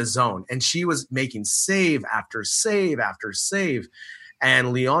she was in the zone. And she was making save after save after save.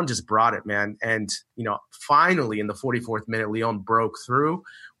 And Lyon just brought it, man. And, finally in the 44th minute, Lyon broke through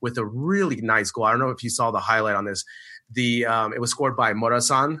with a really nice goal. I don't know if you saw the highlight on this. It was scored by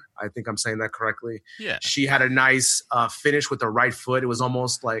Morazan. I think I'm saying that correctly. Yeah. She had a nice finish with the right foot. It was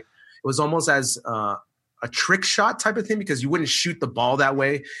almost as a trick shot type of thing, because you wouldn't shoot the ball that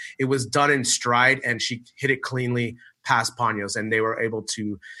way. It was done in stride, and she hit it cleanly past Panos, and they were able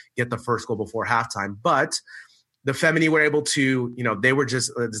to get the first goal before halftime. But the Femení were able to, they were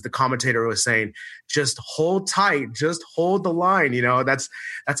just, as the commentator was saying, just hold tight, just hold the line. That's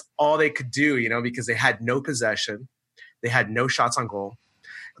all they could do, because they had no possession. They had no shots on goal.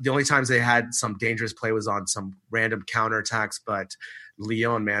 The only times they had some dangerous play was on some random counterattacks. But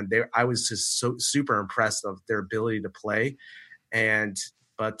Lyon, man, I was just so super impressed of their ability to play.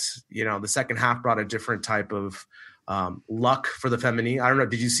 But the second half brought a different type of luck for the Femení. I don't know.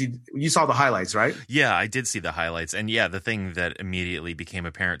 You saw the highlights, right? Yeah, I did see the highlights. And yeah, the thing that immediately became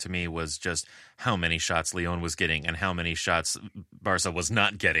apparent to me was just how many shots Lyon was getting and how many shots Barca was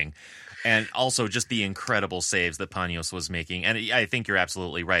not getting. And also just the incredible saves that Paños was making. And I think you're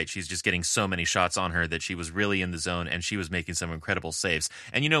absolutely right. She's just getting so many shots on her that she was really in the zone and she was making some incredible saves.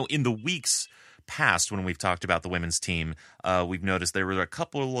 And, in the weeks past when we've talked about the women's team, we've noticed there were a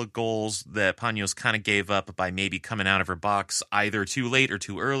couple of goals that Paños kind of gave up by maybe coming out of her box either too late or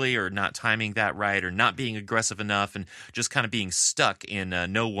too early or not timing that right or not being aggressive enough and just kind of being stuck in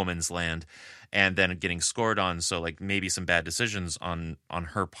no woman's land and then getting scored on. So like maybe some bad decisions on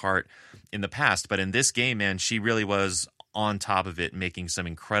her part in the past. But in this game, man, she really was on top of it, making some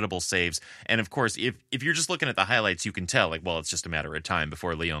incredible saves. And of course, if you're just looking at the highlights, you can tell like, well, it's just a matter of time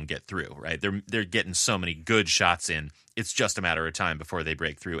before Lyon get through, right? They're getting so many good shots in. It's just a matter of time before they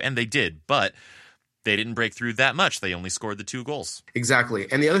break through. And they did, but they didn't break through that much. They only scored the 2 goals. Exactly.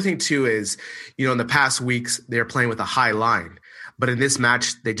 And the other thing too is, in the past weeks, they're playing with a high line. But in this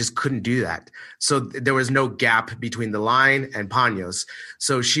match, they just couldn't do that. So there was no gap between the line and Paños.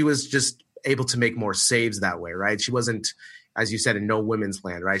 So she was just able to make more saves that way, right? She wasn't, as you said, in no women's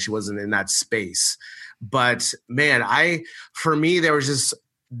land, right? She wasn't in that space. But man, for me, there was just,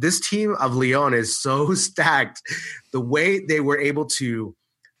 this team of Lyon is so stacked. The way they were able to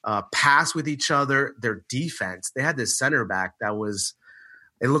pass with each other, their defense, they had this center back that was,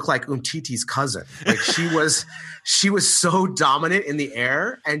 it looked like Umtiti's cousin. Like she was so dominant in the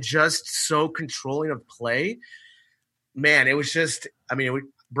air and just so controlling of play. Man, it was just,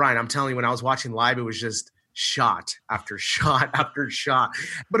 Brian, I'm telling you, when I was watching live, it was just shot after shot after shot.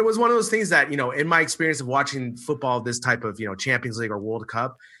 But it was one of those things that, in my experience of watching football, this type of, Champions League or World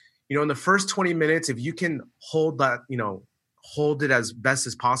Cup, in the first 20 minutes, if you can hold that, hold it as best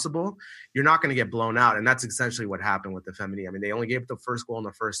as possible, you're not going to get blown out. And that's essentially what happened with the Femení. They only gave up the first goal in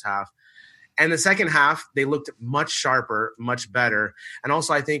the first half. And the second half, they looked much sharper, much better. And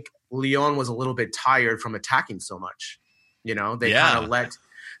also, I think Lyon was a little bit tired from attacking so much. They kind of let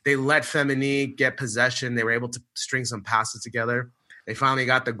Femení get possession. They were able to string some passes together. They finally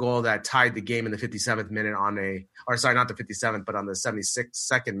got the goal that tied the game in the 57th minute not the 57th, but on the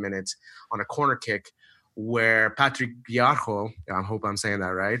 76nd minute on a corner kick, where Patrick Guijarro, I hope I'm saying that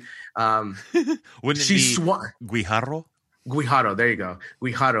right. Wouldn't it be Guijarro? Guijarro, there you go.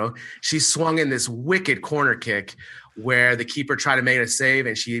 Guijarro. She swung in this wicked corner kick where the keeper tried to make a save,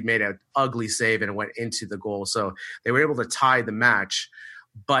 and she made an ugly save and went into the goal. So they were able to tie the match.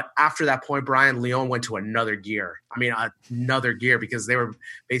 But after that point, Brian, Lyon went to another gear. Another gear, because they were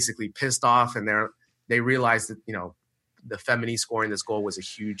basically pissed off, and they realized that, the Femení scoring this goal was a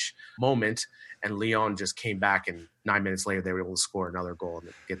huge moment, and Lyon just came back, and 9 minutes later they were able to score another goal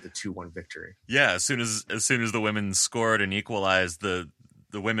and get the 2-1 victory. Yeah, as soon as the women scored and equalized, the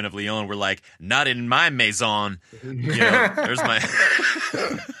women of Lyon were like, "Not in my maison." There's my.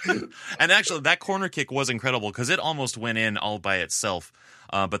 And actually, that corner kick was incredible because it almost went in all by itself,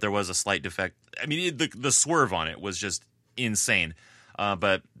 but there was a slight defect. The swerve on it was just insane,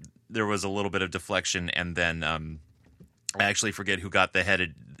 but there was a little bit of deflection, and then. I actually forget who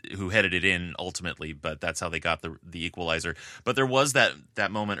headed it in ultimately, but that's how they got the equalizer. But there was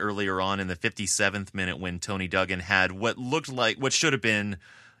that moment earlier on in the 57th minute when Toni Duggan had what should have been,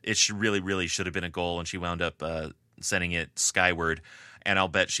 really should have been a goal, and she wound up sending it skyward. And I'll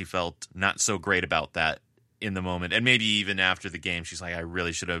bet she felt not so great about that in the moment. And maybe even after the game, she's like, I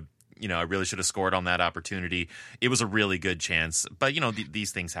really should have scored on that opportunity. It was a really good chance. But,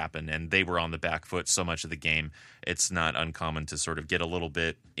 these things happen, and they were on the back foot so much of the game. It's not uncommon to sort of get a little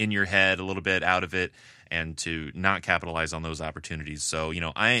bit in your head, a little bit out of it, and to not capitalize on those opportunities. So,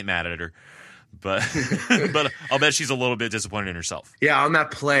 I ain't mad at her, but but I'll bet she's a little bit disappointed in herself. Yeah, on that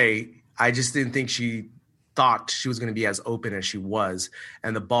play, I just didn't think she thought she was going to be as open as she was.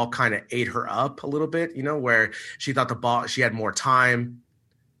 And the ball kind of ate her up a little bit, where she thought she had more time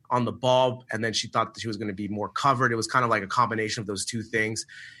on the ball, and then she thought that she was going to be more covered. It was kind of like a combination of those two things.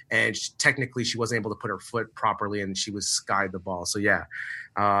 And technically she wasn't able to put her foot properly, and she was skied the ball. So yeah,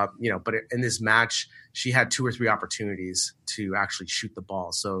 but in this match, she had 2 or 3 opportunities to actually shoot the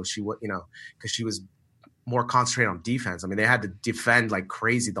ball. So she would, because she was more concentrated on defense. They had to defend like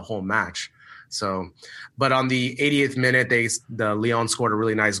crazy the whole match. So, but on the 80th minute, the Lyon scored a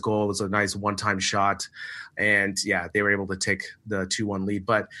really nice goal. It was a nice one-time shot. And yeah, they were able to take the 2-1 lead.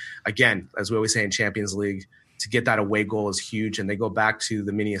 But again, as we always say in Champions League, to get that away goal is huge. And they go back to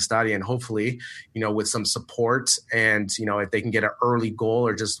the mini estadio, and hopefully, with some support and, if they can get an early goal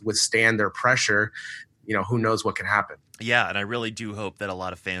or just withstand their pressure, who knows what can happen. Yeah, and I really do hope that a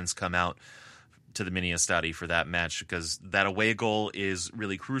lot of fans come out to the mini estadio for that match, because that away goal is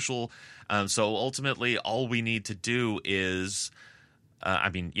really crucial. So ultimately, all we need to do is,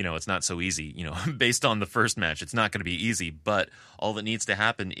 it's not so easy, based on the first match, it's not going to be easy, but all that needs to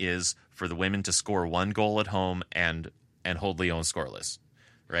happen is for the women to score one goal at home and hold Lyon scoreless.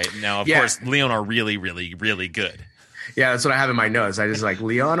 Right now, of course, Lyon are really, really, really good. Yeah, that's what I have in my notes. I just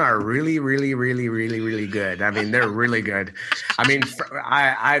Lyon are really, really, really, really, really good. I mean, they're really good. I mean,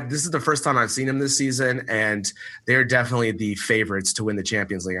 this is the first time I've seen them this season, and they're definitely the favorites to win the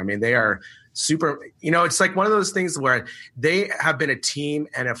Champions League. I mean, they are super, it's like one of those things where they have been a team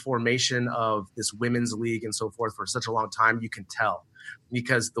and a formation of this women's league and so forth for such a long time. You can tell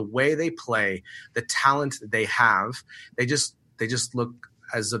because the way they play, the talent that they have, they just look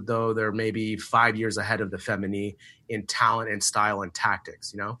as though they're maybe 5 years ahead of the Femení in talent and style and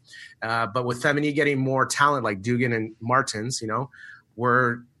tactics, But with Femení getting more talent like Dugan and Martins,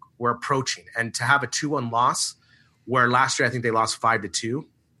 we're approaching. And to have a 2-1 loss, where last year I think they lost 5-2,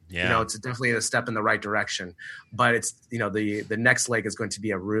 it's definitely a step in the right direction. But it's, the next leg is going to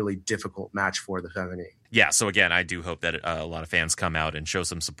be a really difficult match for the Femení. Yeah, so again, I do hope that a lot of fans come out and show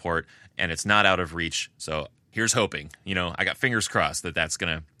some support, and it's not out of reach. So here's hoping. I got fingers crossed that that's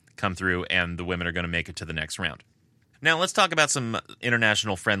going to come through and the women are going to make it to the next round. Now, let's talk about some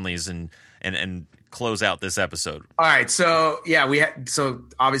international friendlies and close out this episode. All right. So, so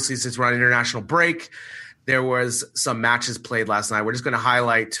obviously, since we're on international break, there was some matches played last night. We're just going to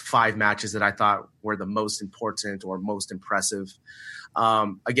highlight 5 matches that I thought were the most important or most impressive.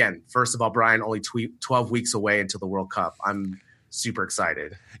 Again, first of all, Brian, only 12 weeks away until the World Cup. I'm super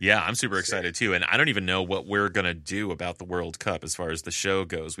excited. Yeah, I'm super excited too. And I don't even know what we're going to do about the World Cup as far as the show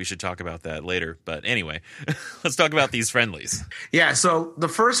goes. We should talk about that later. But anyway, let's talk about these friendlies. Yeah, so the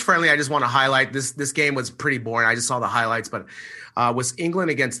first friendly I just want to highlight, this game was pretty boring. I just saw the highlights, but was England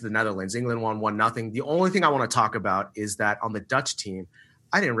against the Netherlands. England won 1-0. The only thing I want to talk about is that on the Dutch team,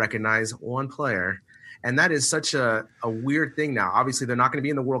 I didn't recognize one player. And that is such a weird thing now. Obviously, they're not going to be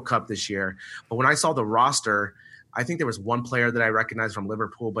in the World Cup this year. But when I saw the roster, I think there was one player that I recognized from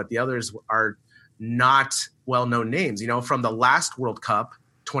Liverpool, but the others are not well-known names. From the last World Cup,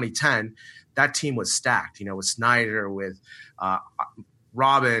 2010, that team was stacked, with Snyder, with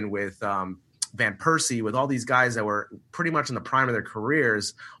Robin, with Van Persie, with all these guys that were pretty much in the prime of their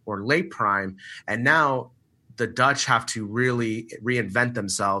careers or late prime. And now the Dutch have to really reinvent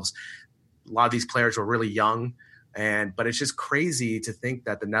themselves. A lot of these players were really young. But it's just crazy to think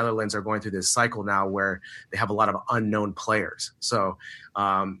that the Netherlands are going through this cycle now where they have a lot of unknown players. So,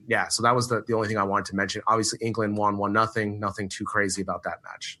 so that was the only thing I wanted to mention. Obviously, England won 1-0. Nothing too crazy about that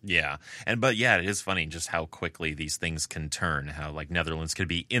match. Yeah. But it is funny just how quickly these things can turn, how like Netherlands could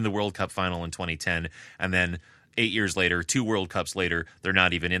be in the World Cup final in 2010 and then 8 years later, 2 World Cups later, they're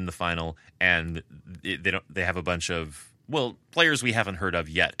not even in the final and they have a bunch of players we haven't heard of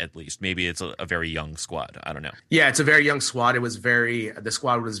yet, at least. Maybe it's a very young squad. I don't know. Yeah, it's a very young squad. The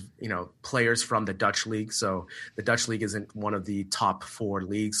squad was, players from the Dutch league. So the Dutch league isn't one of the top 4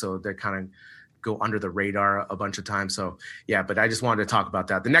 leagues. So they kind of go under the radar a bunch of times. So yeah, but I just wanted to talk about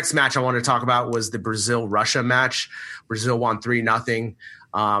that. The next match I wanted to talk about was the Brazil-Russia match. Brazil won 3-0.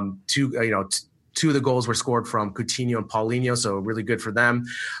 Two of the goals were scored from Coutinho and Paulinho. So really good for them.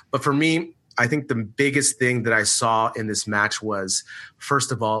 But for me, I think the biggest thing that I saw in this match was,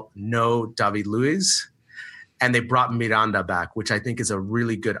 first of all, no David Luiz, and they brought Miranda back, which I think is a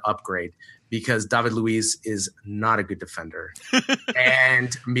really good upgrade because David Luiz is not a good defender.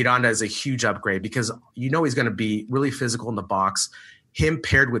 And Miranda is a huge upgrade because he's going to be really physical in the box. Him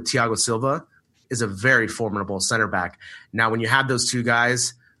paired with Thiago Silva is a very formidable center back. Now, when you have those two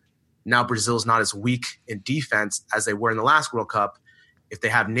guys, now Brazil's not as weak in defense as they were in the last World Cup. If they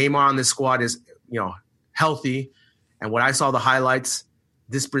have Neymar on this squad is, healthy. And when I saw the highlights,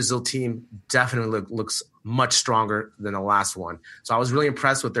 this Brazil team definitely looks much stronger than the last one. So I was really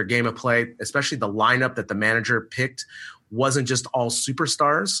impressed with their game of play, especially the lineup that the manager picked wasn't just all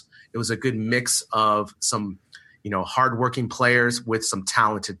superstars. It was a good mix of some, hardworking players with some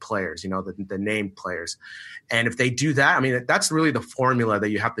talented players, the named players. And if they do that, that's really the formula that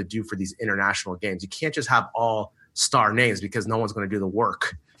you have to do for these international games. You can't just have all star names because no one's going to do the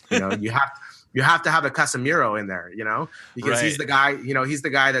work. You have to have a Casemiro in there, because He's the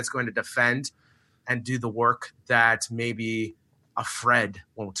guy that's going to defend and do the work that maybe a Fred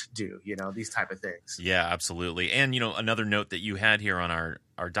won't do, these type of things. Yeah, absolutely. And, another note that you had here on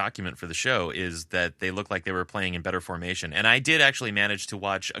our document for the show is that they look like they were playing in better formation. And I did actually manage to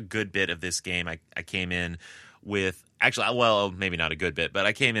watch a good bit of this game. I came in with, actually, well, maybe not a good bit, but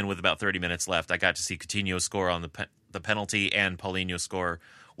I came in with about 30 minutes left. I got to see Coutinho score on the penalty and Paulinho score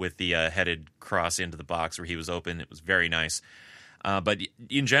with the headed cross into the box where he was open. It was very nice. But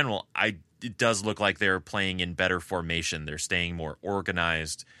in general, it does look like they're playing in better formation. They're staying more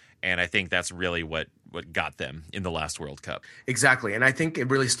organized, and I think that's really what got them in the last World Cup. Exactly, and I think it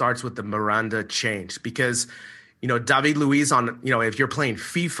really starts with the Miranda change because, David Luiz if you're playing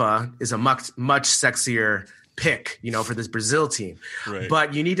FIFA is a much sexier pick, for this Brazil team. Right.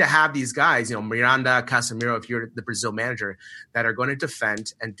 But you need to have these guys, Miranda, Casemiro, if you're the Brazil manager, that are going to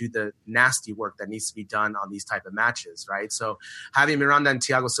defend and do the nasty work that needs to be done on these type of matches, right? So having Miranda and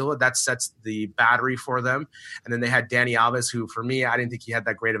Thiago Silva, that sets the battery for them. And then they had Dani Alves, who for me, I didn't think he had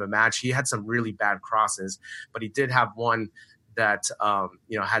that great of a match. He had some really bad crosses, but he did have one that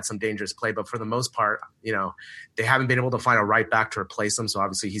had some dangerous play. But for the most part, they haven't been able to find a right back to replace him. So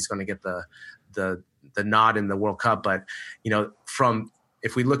obviously he's going to get the nod in the World Cup. But,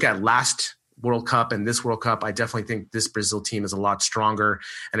 if we look at last World Cup and this World Cup, I definitely think this Brazil team is a lot stronger.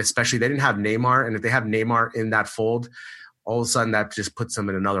 And especially they didn't have Neymar. And if they have Neymar in that fold, all of a sudden that just puts them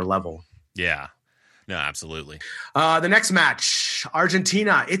at another level. Yeah. No, absolutely. The next match,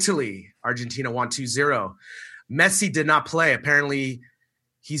 Argentina, Italy. Argentina won 2-0. Messi did not play. Apparently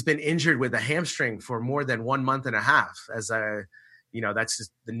he's been injured with a hamstring for more than 1 month and a half, that's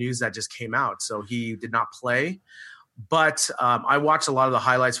just the news that just came out. So he did not play. But I watched a lot of the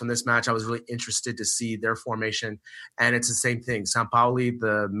highlights from this match. I was really interested to see their formation. And it's the same thing. Sampaoli,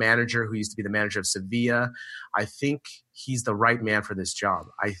 the manager who used to be the manager of Sevilla, I think he's the right man for this job.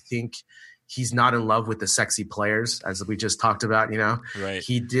 I think he's not in love with the sexy players, as we just talked about, Right.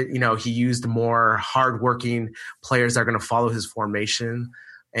 He did, he used more hardworking players that are going to follow his formation.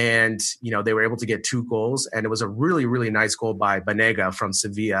 And, they were able to get 2 goals. And it was a really, really nice goal by Banega from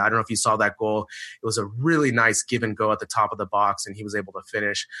Sevilla. I don't know if you saw that goal. It was a really nice give and go at the top of the box, and he was able to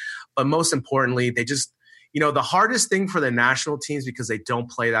finish. But most importantly, they just, the hardest thing for the national teams, because they don't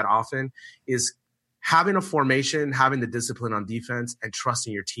play that often, is having a formation, having the discipline on defense, and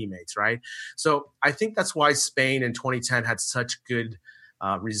trusting your teammates, right? So I think that's why Spain in 2010 had such good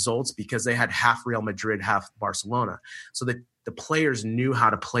results, because they had half Real Madrid, half Barcelona. So the players knew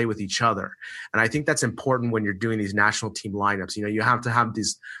how to play with each other. And I think that's important when you're doing these national team lineups. You have to have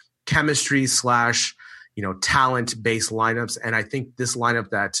these chemistry / talent-based lineups. And I think this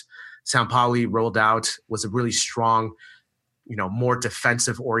lineup that Sampaoli rolled out was a really strong, more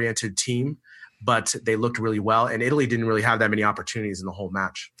defensive-oriented team. But they looked really well, and Italy didn't really have that many opportunities in the whole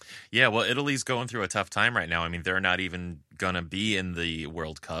match. Yeah, well, Italy's going through a tough time right now. I mean, they're not even going to be in the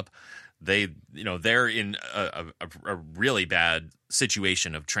World Cup. They're in a really bad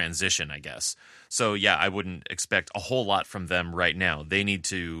situation of transition, I guess. So, yeah, I wouldn't expect a whole lot from them right now.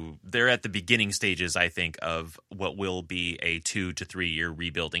 They're at the beginning stages, I think, of what will be a 2 to 3 year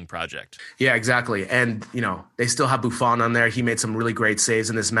rebuilding project. Yeah, exactly. And, they still have Buffon on there. He made some really great saves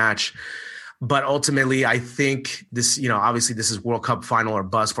in this match. But ultimately, I think this, obviously this is World Cup final or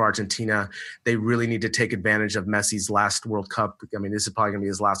bust for Argentina. They really need to take advantage of Messi's last World Cup. I mean, this is probably going to be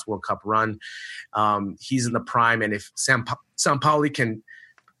his last World Cup run. He's in the prime. And if Sampaoli can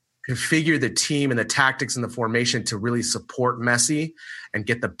configure the team and the tactics and the formation to really support Messi and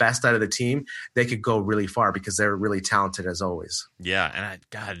get the best out of the team, they could go really far because they're really talented as always. Yeah.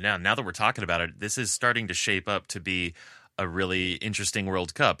 And now that we're talking about it, this is starting to shape up to be a really interesting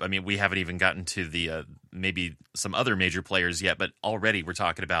World Cup. I mean, we haven't even gotten to the maybe some other major players yet, but already we're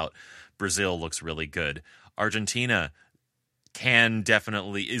talking about Brazil looks really good. Argentina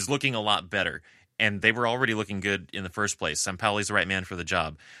is looking a lot better, and they were already looking good in the first place. Sampaoli's the right man for the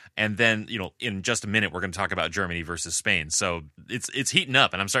job. And then, in just a minute, we're going to talk about Germany versus Spain. So it's heating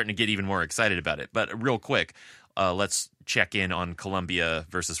up, and I'm starting to get even more excited about it. But real quick, let's check in on Colombia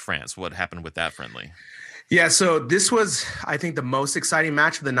versus France. What happened with that friendly? Yeah, so this was, I think, the most exciting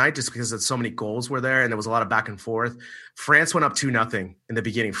match of the night just because so many goals were there and there was a lot of back and forth. France went up 2-0 in the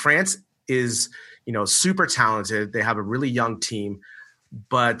beginning. France is, super talented. They have a really young team.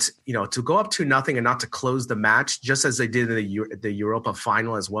 But, to go up 2-0 and not to close the match, just as they did in the Europa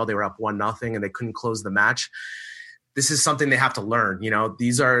final as well, they were up 1-0 and they couldn't close the match. This is something they have to learn.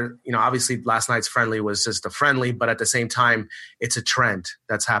 These are, obviously last night's friendly was just a friendly, but at the same time, it's a trend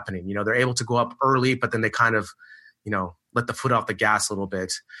that's happening. They're able to go up early, but then they kind of, let the foot off the gas a little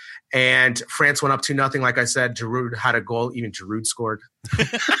bit. And France went up 2-0. Like I said, Giroud had a goal. Even Giroud scored.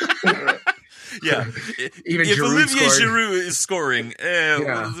 Yeah. Even if Giroud Olivier scored. Giroud is scoring,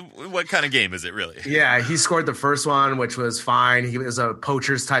 what kind of game is it really? Yeah, he scored the first one, which was fine. He was a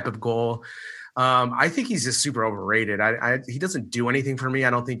poacher's type of goal. I think he's just super overrated. He doesn't do anything for me. I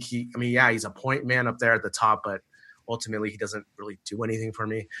don't think he's a point man up there at the top, but ultimately he doesn't really do anything for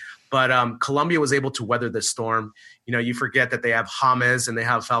me. But Colombia was able to weather the storm. You forget that they have James and they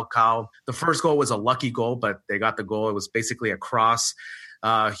have Falcao. The first goal was a lucky goal, but they got the goal. It was basically a cross.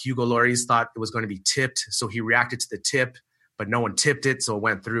 Hugo Lloris thought it was going to be tipped, so he reacted to the tip, but no one tipped it, so it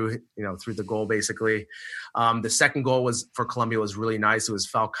went through the goal basically. The second goal was for Colombia was really nice. It was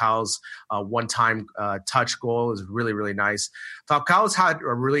Falcao's one-time touch goal. It was really, really nice. Falcao's had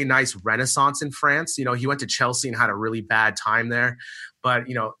a really nice renaissance in France. He went to Chelsea and had a really bad time there. But,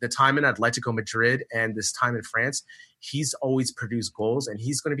 the time in Atletico Madrid and this time in France, he's always produced goals, and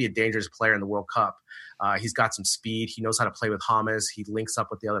he's going to be a dangerous player in the World Cup. He's got some speed. He knows how to play with James. He links up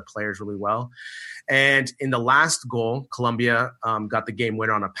with the other players really well. And in the last goal, Colombia got the game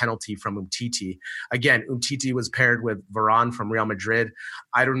winner on a penalty from Umtiti. Again, Umtiti was paired with Varane from Real Madrid.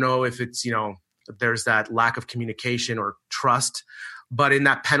 I don't know if it's, there's that lack of communication or trust. But in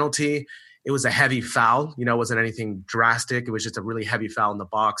that penalty, it was a heavy foul. It wasn't anything drastic. It was just a really heavy foul in the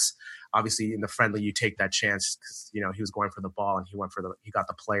box. Obviously, in the friendly, you take that chance because, he was going for the ball and he got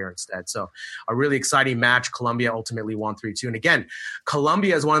the player instead. So a really exciting match. Colombia ultimately won 3-2. And again,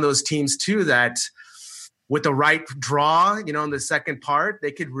 Colombia is one of those teams too that with the right draw, in the second part,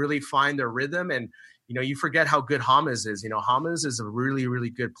 they could really find their rhythm. And, you forget how good James is. James is a really, really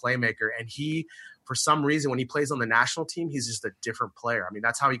good playmaker. And he, for some reason, when he plays on the national team, he's just a different player. I mean,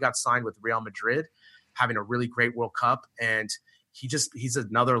 that's how he got signed with Real Madrid, having a really great World Cup. And he's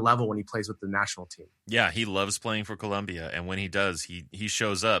another level when he plays with the national team. Yeah, he loves playing for Colombia, and when he does, he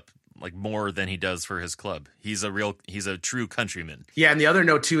shows up like more than he does for his club. He's a true countryman. Yeah, and the other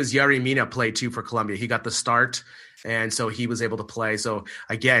note too is Yerry Mina played too for Colombia. He got the start, and so he was able to play. So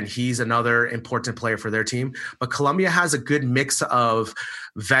again, he's another important player for their team. But Colombia has a good mix of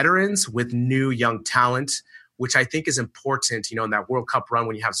veterans with new young talent, which I think is important, in that World Cup run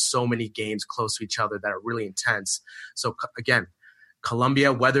when you have so many games close to each other that are really intense. So again,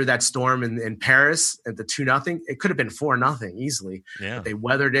 Colombia weathered that storm in Paris at the 2-0. It could have been 4-0 easily. Yeah. But they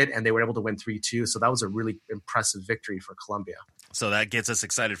weathered it, and they were able to win 3-2. So that was a really impressive victory for Colombia. So that gets us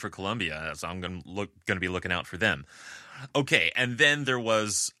excited for Colombia. So I'm going to be looking out for them. Okay, and then there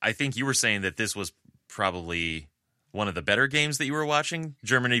was, I think you were saying that this was probably one of the better games that you were watching,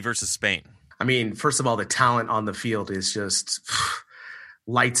 Germany versus Spain. I mean, first of all, the talent on the field is just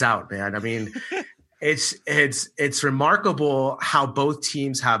lights out, man. I mean, it's remarkable how both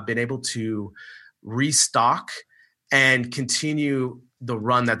teams have been able to restock and continue the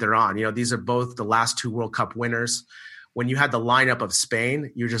run that they're on. These are both the last two World Cup winners. When you had the lineup of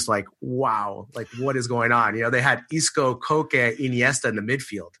Spain, you're just like, wow, like what is going on? They had Isco, Koke, Iniesta in the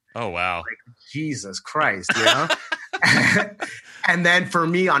midfield. Oh, wow. Like, Jesus Christ, And then for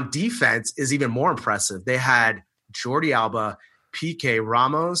me on defense is even more impressive. They had Jordi Alba, Piqué,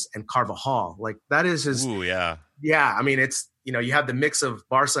 Ramos, and Carvajal. Like that is just, ooh, yeah. Yeah. I mean, it's, you have the mix of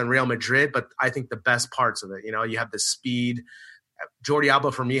Barca and Real Madrid, but I think the best parts of it, you have the speed. Jordi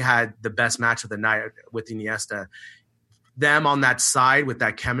Alba for me had the best match of the night with Iniesta. Them on that side with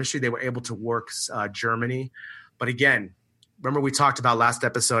that chemistry, they were able to work Germany. But again, remember we talked about last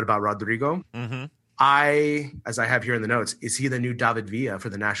episode about Rodrigo? Mm-hmm. As I have here in the notes, is he the new David Villa for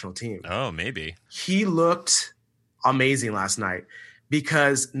the national team? Oh, maybe. He looked amazing last night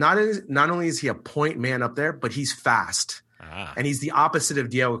because not only is he a point man up there, but he's fast. And he's the opposite of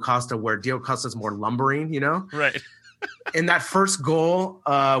Diego Costa, where Diego Costa is more lumbering, Right. In that first goal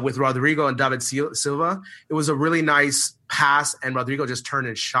with Rodrigo and David Silva, it was a really nice pass, and Rodrigo just turned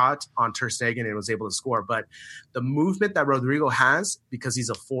and shot on Ter Stegen and was able to score. But the movement that Rodrigo has, because he's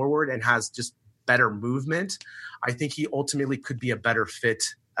a forward and has just better movement, I think he ultimately could be a better fit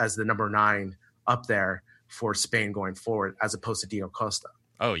as the number 9 up there for Spain going forward, as opposed to Diego Costa.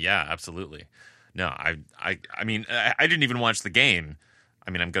 Oh yeah, absolutely. No, I mean, I didn't even watch the game. I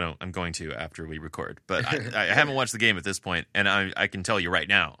mean, I'm going to after we record, but I haven't watched the game at this point, and I can tell you right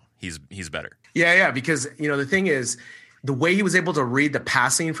now, he's better. Yeah, because the thing is, the way he was able to read the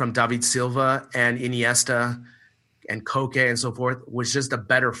passing from David Silva and Iniesta and Koke and so forth was just a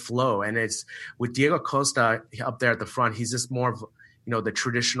better flow. And it's with Diego Costa up there at the front, he's just more of the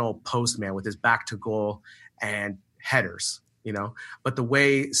traditional postman with his back to goal and headers. But the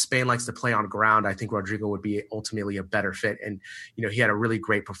way Spain likes to play on ground, I think Rodrigo would be ultimately a better fit. And, he had a really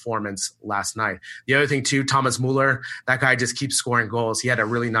great performance last night. The other thing too, Thomas Muller, that guy just keeps scoring goals. He had a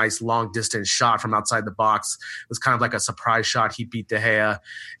really nice long distance shot from outside the box. It was kind of like a surprise shot. He beat De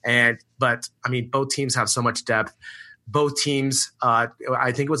Gea. But both teams have so much depth. Both teams, I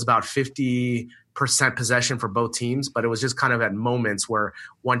think it was about 50% possession for both teams, but it was just kind of at moments where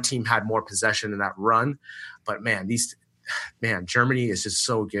one team had more possession in that run. But Germany is just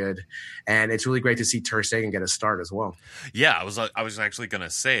so good, and it's really great to see Ter Stegen get a start as well. Yeah, I was actually going to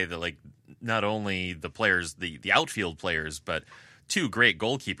say that, like, not only the players, the outfield players, but two great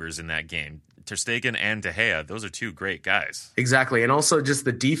goalkeepers in that game. Ter Stegen and De Gea, those are two great guys. Exactly, and also just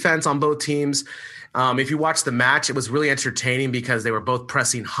the defense on both teams. If you watch the match, it was really entertaining because they were both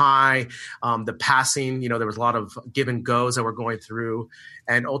pressing high. The passing, there was a lot of give and goes that were going through.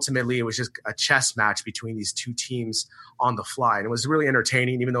 And ultimately, it was just a chess match between these two teams on the fly. And it was really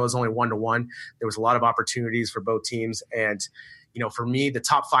entertaining, even though it was only 1-1. There was a lot of opportunities for both teams. And, for me, the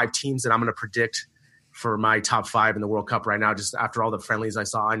top 5 teams that I'm going to predict for my top 5 in the World Cup right now, just after all the friendlies I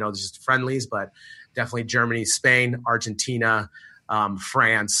saw, I know it's just friendlies, but definitely Germany, Spain, Argentina,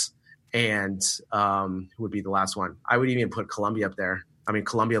 France, and who would be the last one? I would even put Colombia up there.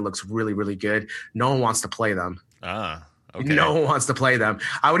 Colombia looks really, really good. No one wants to play them. Okay. No one wants to play them.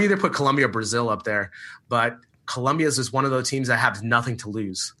 I would either put Colombia or Brazil up there, but Colombia is just one of those teams that have nothing to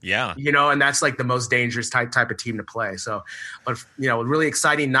lose. Yeah. And that's like the most dangerous type of team to play. So, but, a really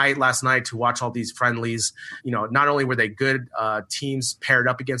exciting night last night to watch all these friendlies. Not only were they good teams paired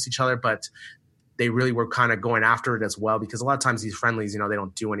up against each other, but they really were kind of going after it as well, because a lot of times these friendlies, they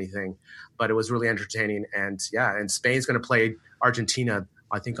don't do anything, but it was really entertaining. And Spain's going to play Argentina,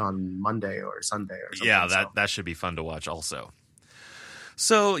 I think on Monday or Sunday or something. Yeah, that should be fun to watch also.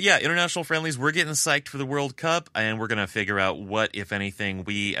 So, international friendlies, we're getting psyched for the World Cup, and we're going to figure out what, if anything,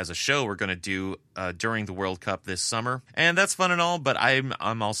 we as a show are going to do during the World Cup this summer. And that's fun and all, but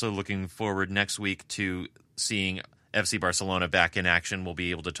I'm also looking forward next week to seeing FC Barcelona back in action. We'll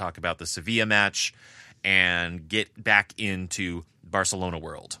be able to talk about the Sevilla match and get back into Barcelona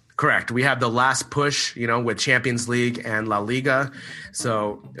world. Correct. We have the last push, with Champions League and La Liga.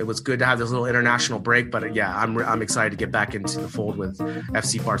 So it was good to have this little international break. But I'm excited to get back into the fold with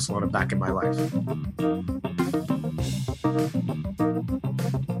FC Barcelona back in my life.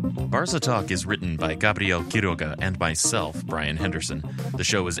 Barca Talk is written by Gabriel Quiroga and myself, Brian Henderson. The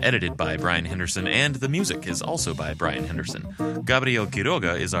show is edited by Brian Henderson, and the music is also by Brian Henderson. Gabriel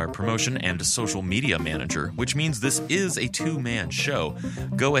Quiroga is our promotion and social media manager, which means this is a two-man show.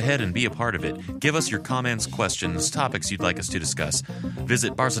 Go ahead and be a part of it. Give us your comments, questions, topics you'd like us to discuss.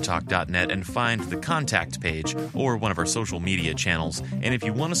 Visit barcatalk.net and find the contact page or one of our social media channels. And if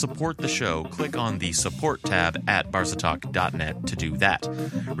you want to support the show, click on the support tab at barcatalk.net to do that.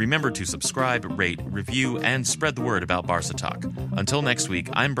 Remember to subscribe, rate, review, and spread the word about Barca Talk. Until next week,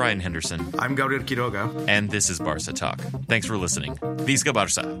 I'm Brian Henderson. I'm Gabriel Quiroga. And this is Barca Talk. Thanks for listening. Visca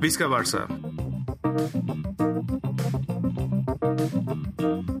Barca. Visca Barca.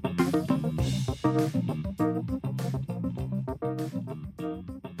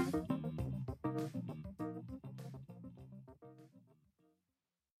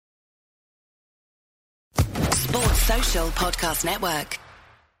 Sports Social Podcast Network.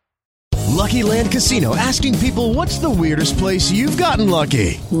 Lucky Land Casino, asking people, what's the weirdest place you've gotten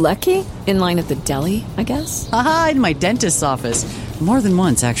lucky? Lucky? In line at the deli, I guess? Aha, in my dentist's office. More than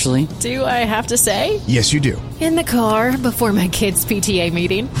once, actually. Do I have to say? Yes, you do. In the car before my kids' PTA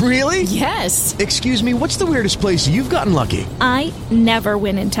meeting. Really? Yes. Excuse me, what's the weirdest place you've gotten lucky? I never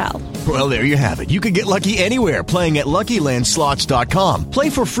win and tell. Well, there you have it. You can get lucky anywhere, playing at LuckyLandSlots.com.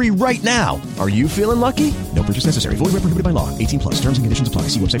 Play for free right now. Are you feeling lucky? No purchase necessary. Void where prohibited by law. 18+. Terms and conditions apply.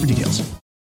 See website for details.